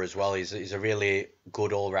Dober as well. He's a really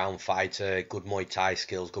good all-round fighter, good Muay Thai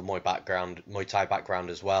skills, good Muay Thai background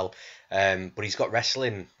as well. But he's got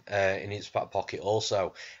wrestling in his back pocket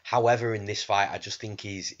also. However, in this fight, I just think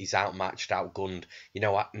he's outmatched, outgunned. You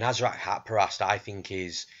know, Nasrat Haqparast, I think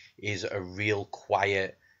is a real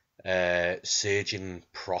quiet, surging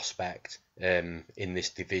prospect in this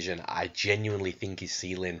division. I genuinely think his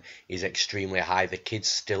ceiling is extremely high. The kid's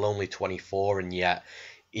still only 24, and yet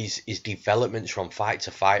his developments from fight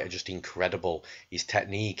to fight are just incredible. His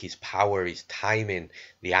technique, his power, his timing,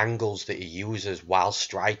 the angles that he uses while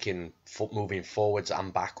striking, moving forwards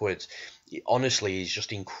and backwards. Honestly, he's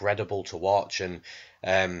just incredible to watch. And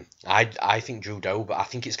I think Drew Dober, I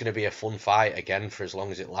think it's going to be a fun fight again for as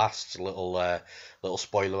long as it lasts. A little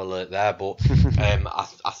spoiler alert there, but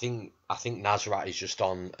I think Nasrat is just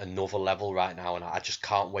on another level right now, and I just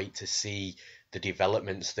can't wait to see the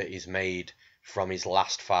developments that he's made from his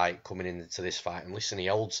last fight coming into this fight. And listen, he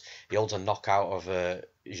holds a knockout of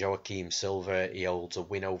Joaquim Silva. He holds a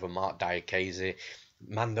win over Mark Diakese.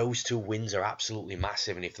 Man, those two wins are absolutely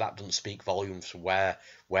massive, and if that doesn't speak volumes for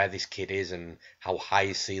where this kid is and how high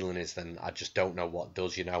his ceiling is, then I just don't know what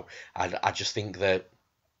does. You know, I just think that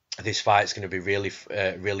this fight's going to be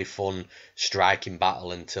really fun striking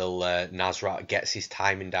battle until Nasrat gets his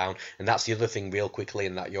timing down. And that's the other thing real quickly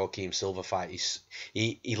in that Joaquim Silva fight.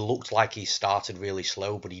 He looked like he started really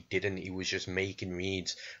slow, but he didn't. He was just making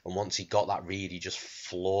reads. And once he got that read, he just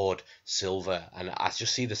floored Silva. And I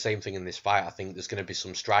just see the same thing in this fight. I think there's going to be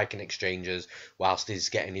some striking exchanges whilst he's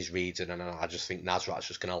getting his reads. And I just think Nasrat's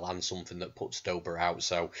just going to land something that puts Dober out.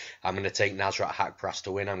 So I'm going to take Nasrat Haqparast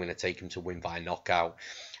to win. I'm going to take him to win by knockout.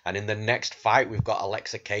 And in the next fight, we've got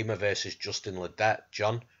Aleksei versus Justin Ledet.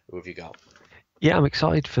 John, who have you got? Yeah, I'm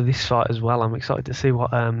excited for this fight as well. I'm excited to see what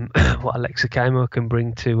Aleksei can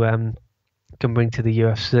bring to the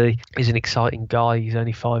UFC. He's an exciting guy. He's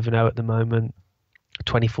only 5-0 at the moment,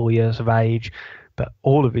 24 years of age, but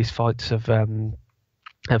all of his fights have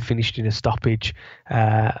finished in a stoppage.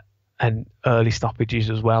 And early stoppages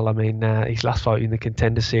as well. I mean, his last fight in the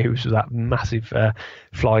Contender Series was that massive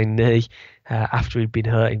flying knee after he'd been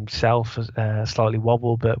hurt himself, slightly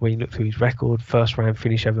wobbled. But when you look through his record, first round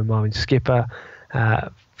finish over Marvin Skipper,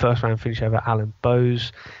 first round finish over Alan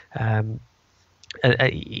Bowes.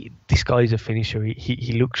 this guy is a finisher.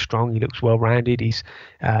 He looks strong. He looks well rounded. His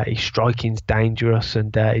striking's dangerous,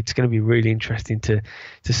 and it's going to be really interesting to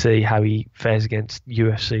see how he fares against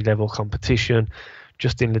UFC level competition.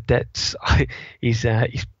 Justin Ledet's he's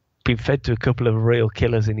been fed to a couple of real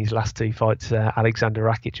killers in his last two fights, Alexander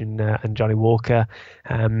Rakic and Johnny Walker.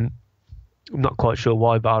 I'm not quite sure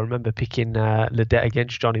why, but I remember picking Ledet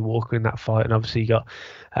against Johnny Walker in that fight, and obviously he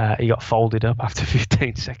got folded up after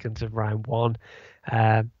 15 seconds of round one.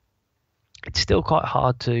 It's still quite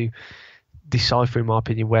hard to decipher, in my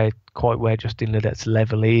opinion, where Justin Ledet's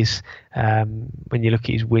level is. When you look at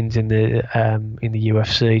his wins in the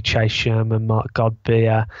UFC, Chase Sherman, Mark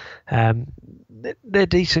Godbeer, they're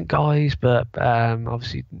decent guys, but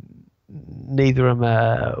obviously neither of them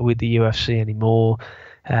are with the UFC anymore.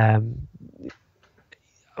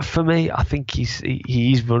 For me, I think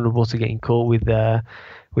he is vulnerable to getting caught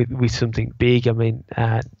with something big. I mean,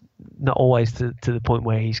 not always to the point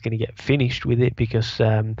where he's going to get finished with it, because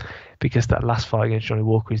that last fight against Johnny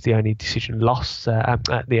Walker is the only decision loss,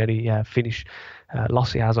 the only finish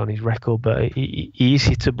loss he has on his record. But he is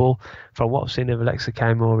hittable. From what I've seen of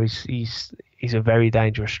Aleksei, he's a very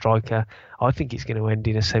dangerous striker. I think it's going to end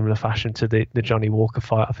in a similar fashion to the Johnny Walker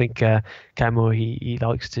fight. I think Kamo, he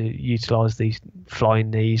likes to utilise these flying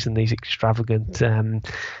knees and these extravagant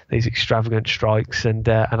strikes, and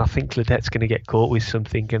I think Ledet's going to get caught with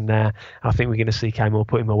something, and I think we're going to see Kamo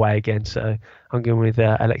put him away again. So I'm going with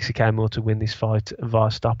Aleksei Kamo to win this fight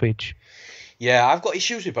via stoppage. Yeah, I've got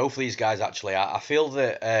issues with both of these guys actually. I feel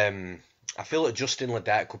that Justin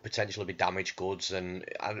Ledet could potentially be damaged goods, and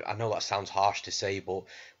I know that sounds harsh to say, but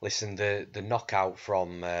listen, the knockout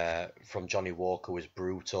from Johnny Walker was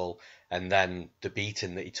brutal, and then the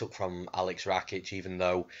beating that he took from Alex Rakic, even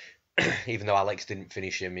though Alex didn't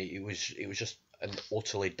finish him, it was just an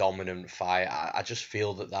utterly dominant fight. I just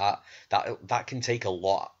feel that can take a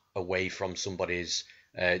lot away from somebody's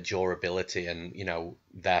durability, and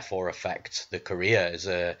therefore affect the career as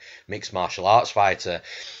a mixed martial arts fighter.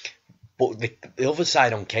 But the other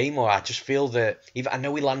side on Kamo, I just feel that I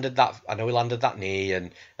know he landed that knee,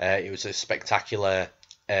 and it was a spectacular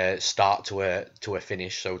start to a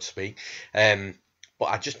finish, so to speak. But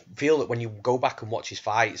I just feel that when you go back and watch his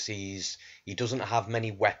fights, he doesn't have many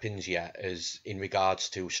weapons yet as in regards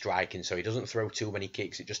to striking. So he doesn't throw too many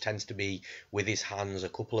kicks. It just tends to be with his hands, a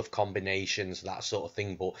couple of combinations, that sort of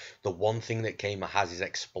thing. But the one thing that Kamo has is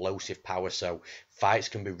explosive power. So fights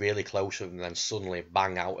can be really close and then suddenly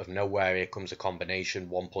bang, out of nowhere, here comes a combination,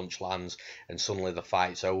 one punch lands, and suddenly the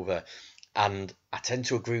fight's over. And I tend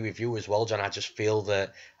to agree with you as well, John. I feel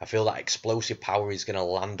that explosive power is going to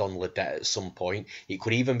land on Ledet at some point. It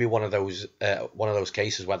could even be one of those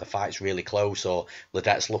cases where the fight's really close, or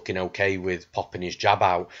Ledet's looking okay with popping his jab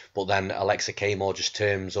out, but then Aleksei Kamo just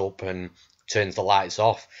turns up and turns the lights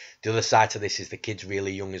off. The other side to this is the kid's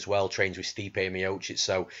really young as well, trains with Stipe Miocic,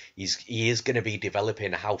 so he is going to be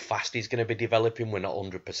developing. How fast he's going to be developing, we're not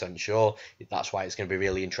 100% sure. That's why it's going to be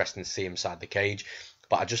really interesting to see him inside the cage.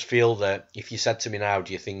 But I just feel that if you said to me now,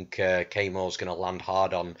 do you think Kamo's going to land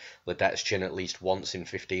hard on Ledet's chin at least once in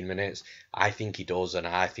 15 minutes? I think he does, and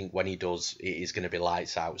I think when he does, it is going to be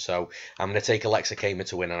lights out. So I'm going to take Aleksei Kamo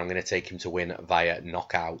to win, and I'm going to take him to win via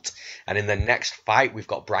knockout. And in the next fight, we've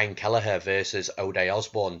got Brian Kelleher versus Ode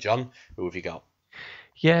Osborne. John, who have you got?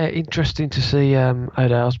 Yeah, interesting to see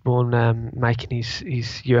Ode Osborne making his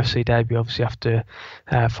UFC debut, obviously after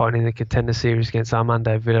fighting in the Contender Series against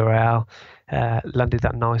Armando Villarreal. Landed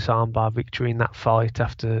that nice armbar victory in that fight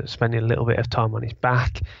after spending a little bit of time on his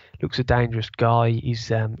back. Looks a dangerous guy.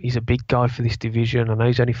 He's a big guy for this division. I know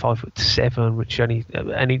he's only 5'7", which is only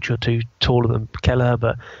an inch or two taller than Kelleher,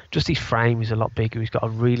 but just his frame is a lot bigger. He's got a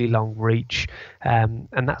really long reach, and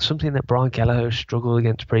that's something that Brian Kelleher has struggled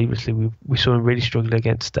against previously. We saw him really struggle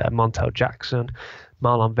against Montel Jackson,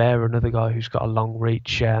 Marlon Vera, another guy who's got a long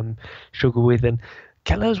reach, struggle with. And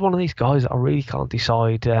Kelleher's one of these guys that I really can't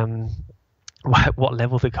decide what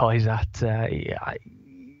level the guy's at.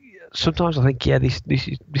 Sometimes I think,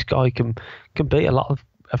 this guy can beat a lot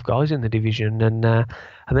of guys in the division, and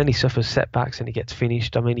then he suffers setbacks and he gets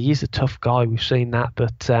finished. I mean, he is a tough guy. We've seen that,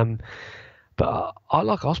 but I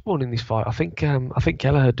like Osborne in this fight. I think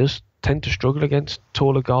Kelleher does tend to struggle against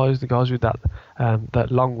taller guys, the guys with that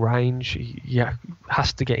long range. He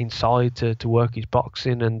has to get inside to work his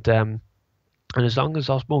boxing, and as long as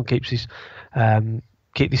Osborne keeps his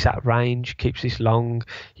keep this at range, keeps this long,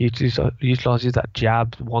 utilises that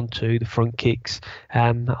jab, 1-2, the front kicks.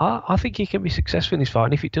 I think he can be successful in this fight.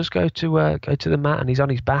 And if it does go to the mat and he's on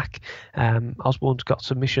his back, Osborne's got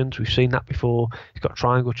submissions. We've seen that before. He's got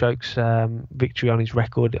triangle chokes victory on his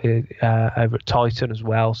record over at Titan as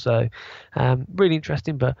well. So really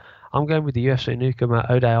interesting. But I'm going with the UFC newcomer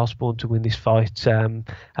Ode Osborne to win this fight, and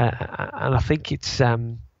I think it's.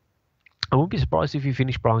 I wouldn't be surprised if you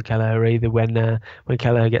finish Brian Kelleher either when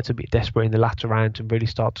Kelleher gets a bit desperate in the latter round and really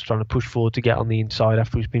starts trying to push forward to get on the inside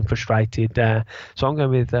after he's been frustrated. So I'm going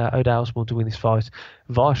with Ode Osborne to win this fight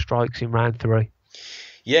via strikes in round 3.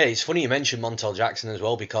 Yeah, it's funny you mentioned Montel Jackson as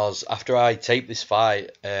well, because after I taped this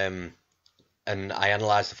fight and I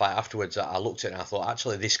analysed the fight afterwards, I looked at it and I thought,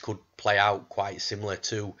 actually, this could play out quite similar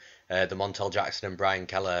to the Montel Jackson and Brian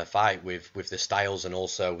Kelleher fight with the styles and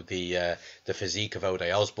also the physique of Ode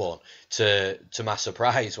Osborne. To my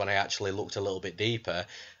surprise, when I actually looked a little bit deeper,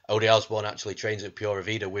 Ode Osborne actually trains at Pura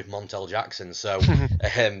Vida with Montel Jackson, so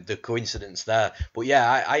the coincidence there. But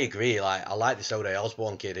yeah, I agree. Like, I like this Ode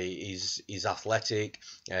Osborne kid. He's athletic.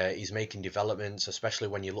 He's making developments, especially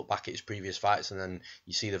when you look back at his previous fights and then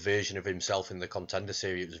you see the version of himself in the Contender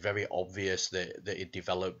Series. It was very obvious that he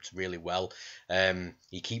developed really well.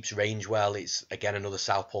 He keeps range well. It's again another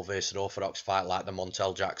southpaw versus orthodox fight like the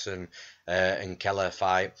Montel Jackson and Kelleher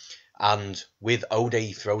fight. And with Ode,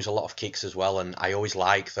 he throws a lot of kicks as well, and I always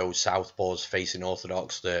like those southpaws facing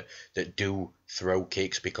orthodox that do throw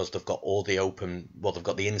kicks, because they've got all the open, well, they've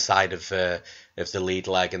got the inside of the lead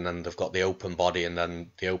leg, and then they've got the open body, and then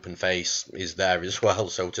the open face is there as well,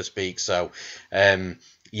 so to speak. So,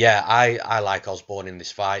 yeah, I like Osborne in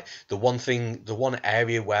this fight. The one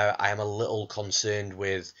area where I am a little concerned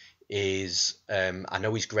with is, I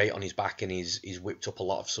know he's great on his back, and he's whipped up a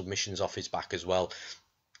lot of submissions off his back as well.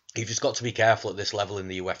 You've just got to be careful at this level in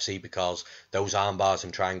the UFC, because those arm bars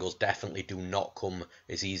and triangles definitely do not come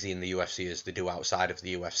as easy in the UFC as they do outside of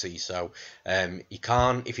the UFC. So you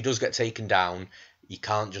can't, if he does get taken down, you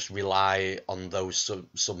can't just rely on those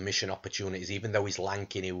submission opportunities. Even though he's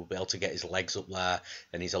lanky, he will be able to get his legs up there,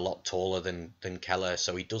 and he's a lot taller than Kelleher.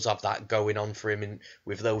 So he does have that going on for him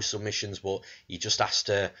with those submissions, but he just has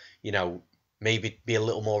to, maybe be a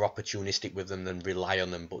little more opportunistic with them than rely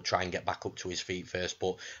on them, but try and get back up to his feet first.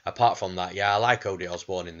 But apart from that, yeah, I like Ode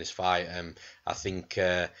Osborne in this fight. I think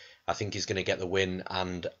he's going to get the win,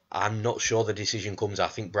 and I'm not sure the decision comes. I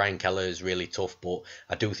think Brian Kelleher is really tough, but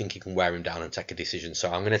I do think he can wear him down and take a decision.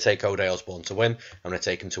 So I'm going to take Ode Osborne to win. I'm going to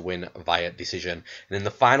take him to win via decision. And in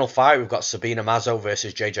the final fight, we've got Sabina Mazo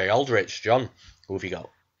versus JJ Aldrich. John, who have you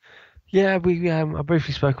got? Yeah, I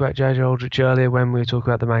briefly spoke about JJ Aldrich earlier when we were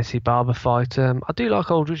talking about the Maycee Barber fight. I do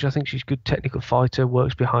like Aldrich. I think she's a good technical fighter,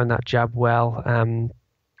 works behind that jab well.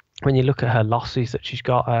 When you look at her losses that she's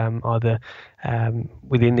got, either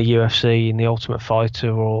within the UFC in the Ultimate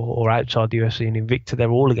Fighter or outside the UFC in Invicta,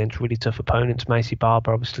 they're all against really tough opponents. Maycee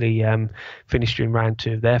Barber obviously finished her in round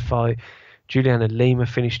 2 of their fight. Juliana Lima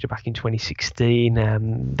finished her back in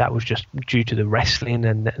 2016. That was just due to the wrestling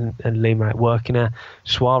and Lima outworking her.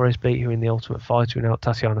 Suarez beat her in the Ultimate Fighter. We know what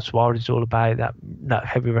Tatiana Suarez is all about, that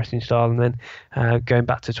heavy wrestling style. And then going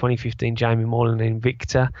back to 2015, Jamie Morland in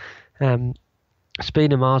Invicta.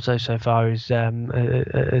 Sabina Mazo so far has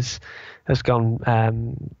gone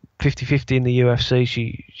 50-50 in the UFC.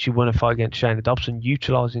 She won a fight against Shayna Dobson,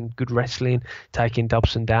 utilising good wrestling, taking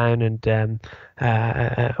Dobson down and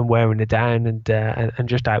wearing her down and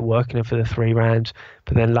just outworking her for the 3 rounds.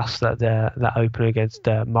 But then lost that opener against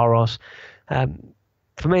Moros.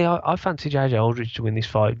 For me, I fancy JJ Aldrich to win this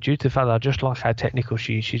fight due to the fact that I just like how technical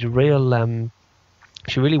she's a real.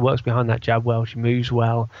 She really works behind that jab well. She moves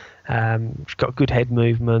well. She's got good head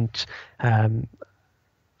movement.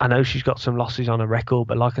 I know she's got some losses on her record,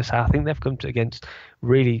 but like I say, I think they've come against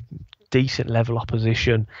really decent level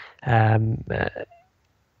opposition.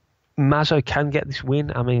 Mazo can get this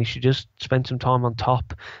win. I mean, she just spent some time on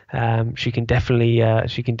top. She can definitely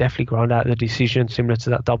grind out the decision, similar to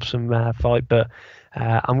that Dobson fight. But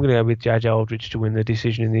I'm going to go with JJ Aldrich to win the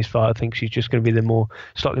decision in this fight. I think she's just going to be the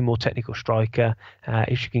slightly more technical striker.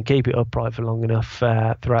 If she can keep it upright for long enough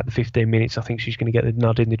throughout the 15 minutes, I think she's going to get the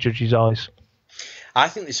nod in the judges' eyes. I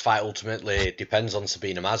think this fight ultimately depends on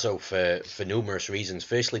Sabina Mazo for numerous reasons.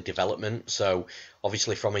 Firstly, development. So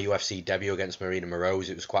obviously from a UFC debut against Marina Moroz,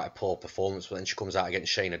 it was quite a poor performance, but then she comes out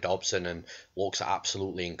against Shayna Dobson and looks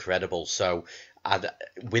absolutely incredible. So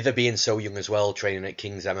with her being so young as well, training at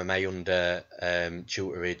King's MMA under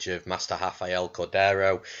tutorage of Master Rafael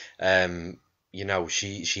Cordero,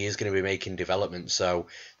 she is going to be making development. So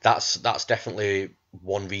that's definitely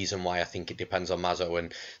one reason why I think it depends on Mazo.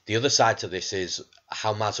 And the other side to this is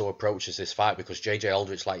how Mazo approaches this fight, because JJ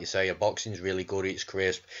Aldrich, like you say, her boxing's really good, it's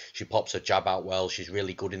crisp, she pops her jab out well, she's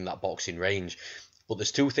really good in that boxing range. But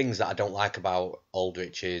there's two things that I don't like about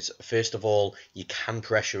Aldrich is, first of all, you can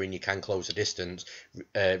pressure and you can close the distance,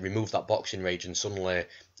 remove that boxing range, and suddenly,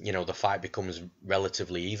 the fight becomes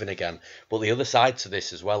relatively even again. But the other side to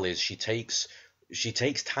this as well is she takes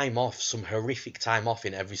time off, some horrific time off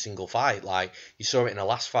in every single fight. Like you saw it in the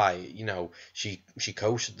last fight, she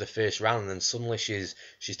coasted the first round, and then suddenly she's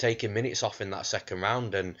taking minutes off in that second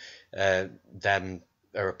round, and then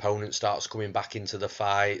her opponent starts coming back into the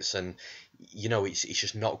fights, and it's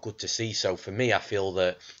just not good to see. So for me, I feel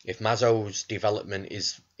that if Mazo's development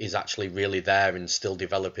is actually really there and still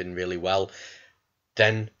developing really well,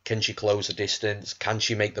 then can she close the distance? Can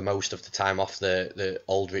she make the most of the time off the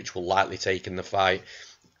Aldrich will likely take in the fight?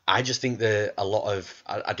 I just think that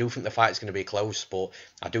I do think the fight's going to be close, but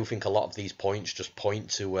I do think a lot of these points just point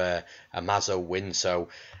to a Mazo win. So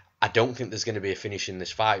I don't think there's going to be a finish in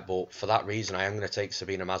this fight, but for that reason, I am going to take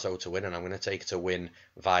Sabina Mazo to win, and I'm going to take her to win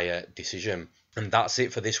via decision. And that's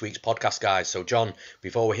it for this week's podcast, guys. So, John,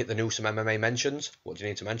 before we hit the Newsome MMA mentions, what do you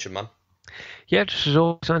need to mention, man? Yeah, just as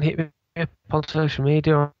always, hit me up on social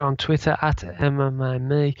media, on Twitter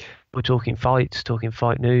 @MMAme. We're talking fights, talking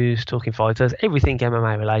fight news, talking fighters, everything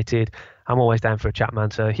MMA related. I'm always down for a chat,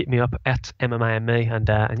 man. So hit me up @MMAme,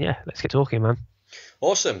 and yeah, let's get talking, man.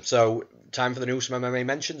 Awesome. So time for the Newsome MMA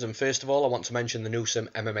mentions, and first of all, I want to mention the Newsome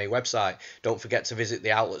MMA website. Don't forget to visit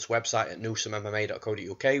the outlet's website at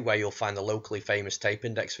newsomemma.co.uk, where you'll find the locally famous tape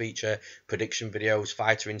index feature, prediction videos,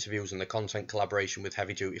 fighter interviews, and the content collaboration with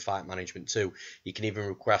Heavy Duty Fight Management too. You can even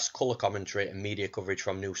request colour commentary and media coverage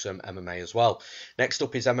from Newsome MMA as well. Next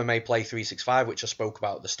up is MMA Play 365, which I spoke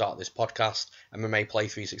about at the start of this podcast. MMA Play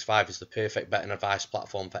 365 is the perfect betting advice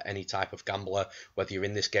platform for any type of gambler, whether you're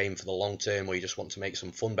in this game for the long term or you just want to make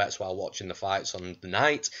some fun bets while watching the fights on the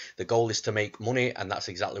night. The goal is to make money, and that's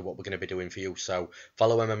exactly what we're going to be doing for you. So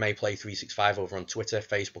follow MMA Play 365 over on Twitter,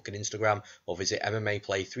 Facebook and Instagram, or visit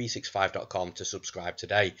MMAplay365.com to subscribe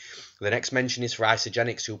today. The next mention is for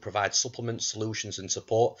Isagenix, who provide supplements, solutions and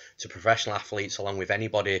support to professional athletes, along with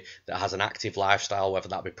anybody that has an active lifestyle, whether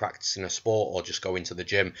that be practicing a sport or just going to the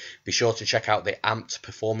gym. Be sure to check out the Amped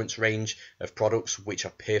Performance range of products, which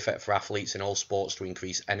are perfect for athletes in all sports to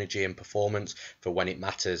increase energy and performance for when it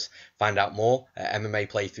matters. Find out more at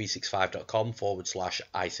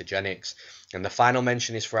MMAplay365.com/Isagenix. And the final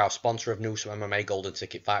mention is for our sponsor of Newsome MMA, Golden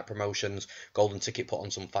Ticket Fight Promotions. Golden Ticket put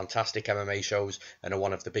on some fantastic MMA shows and are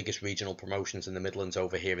one of the biggest regional promotions in the Midlands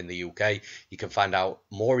over here in the UK. You can find out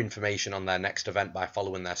more information on their next event by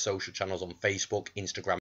following their social channels on Facebook, Instagram,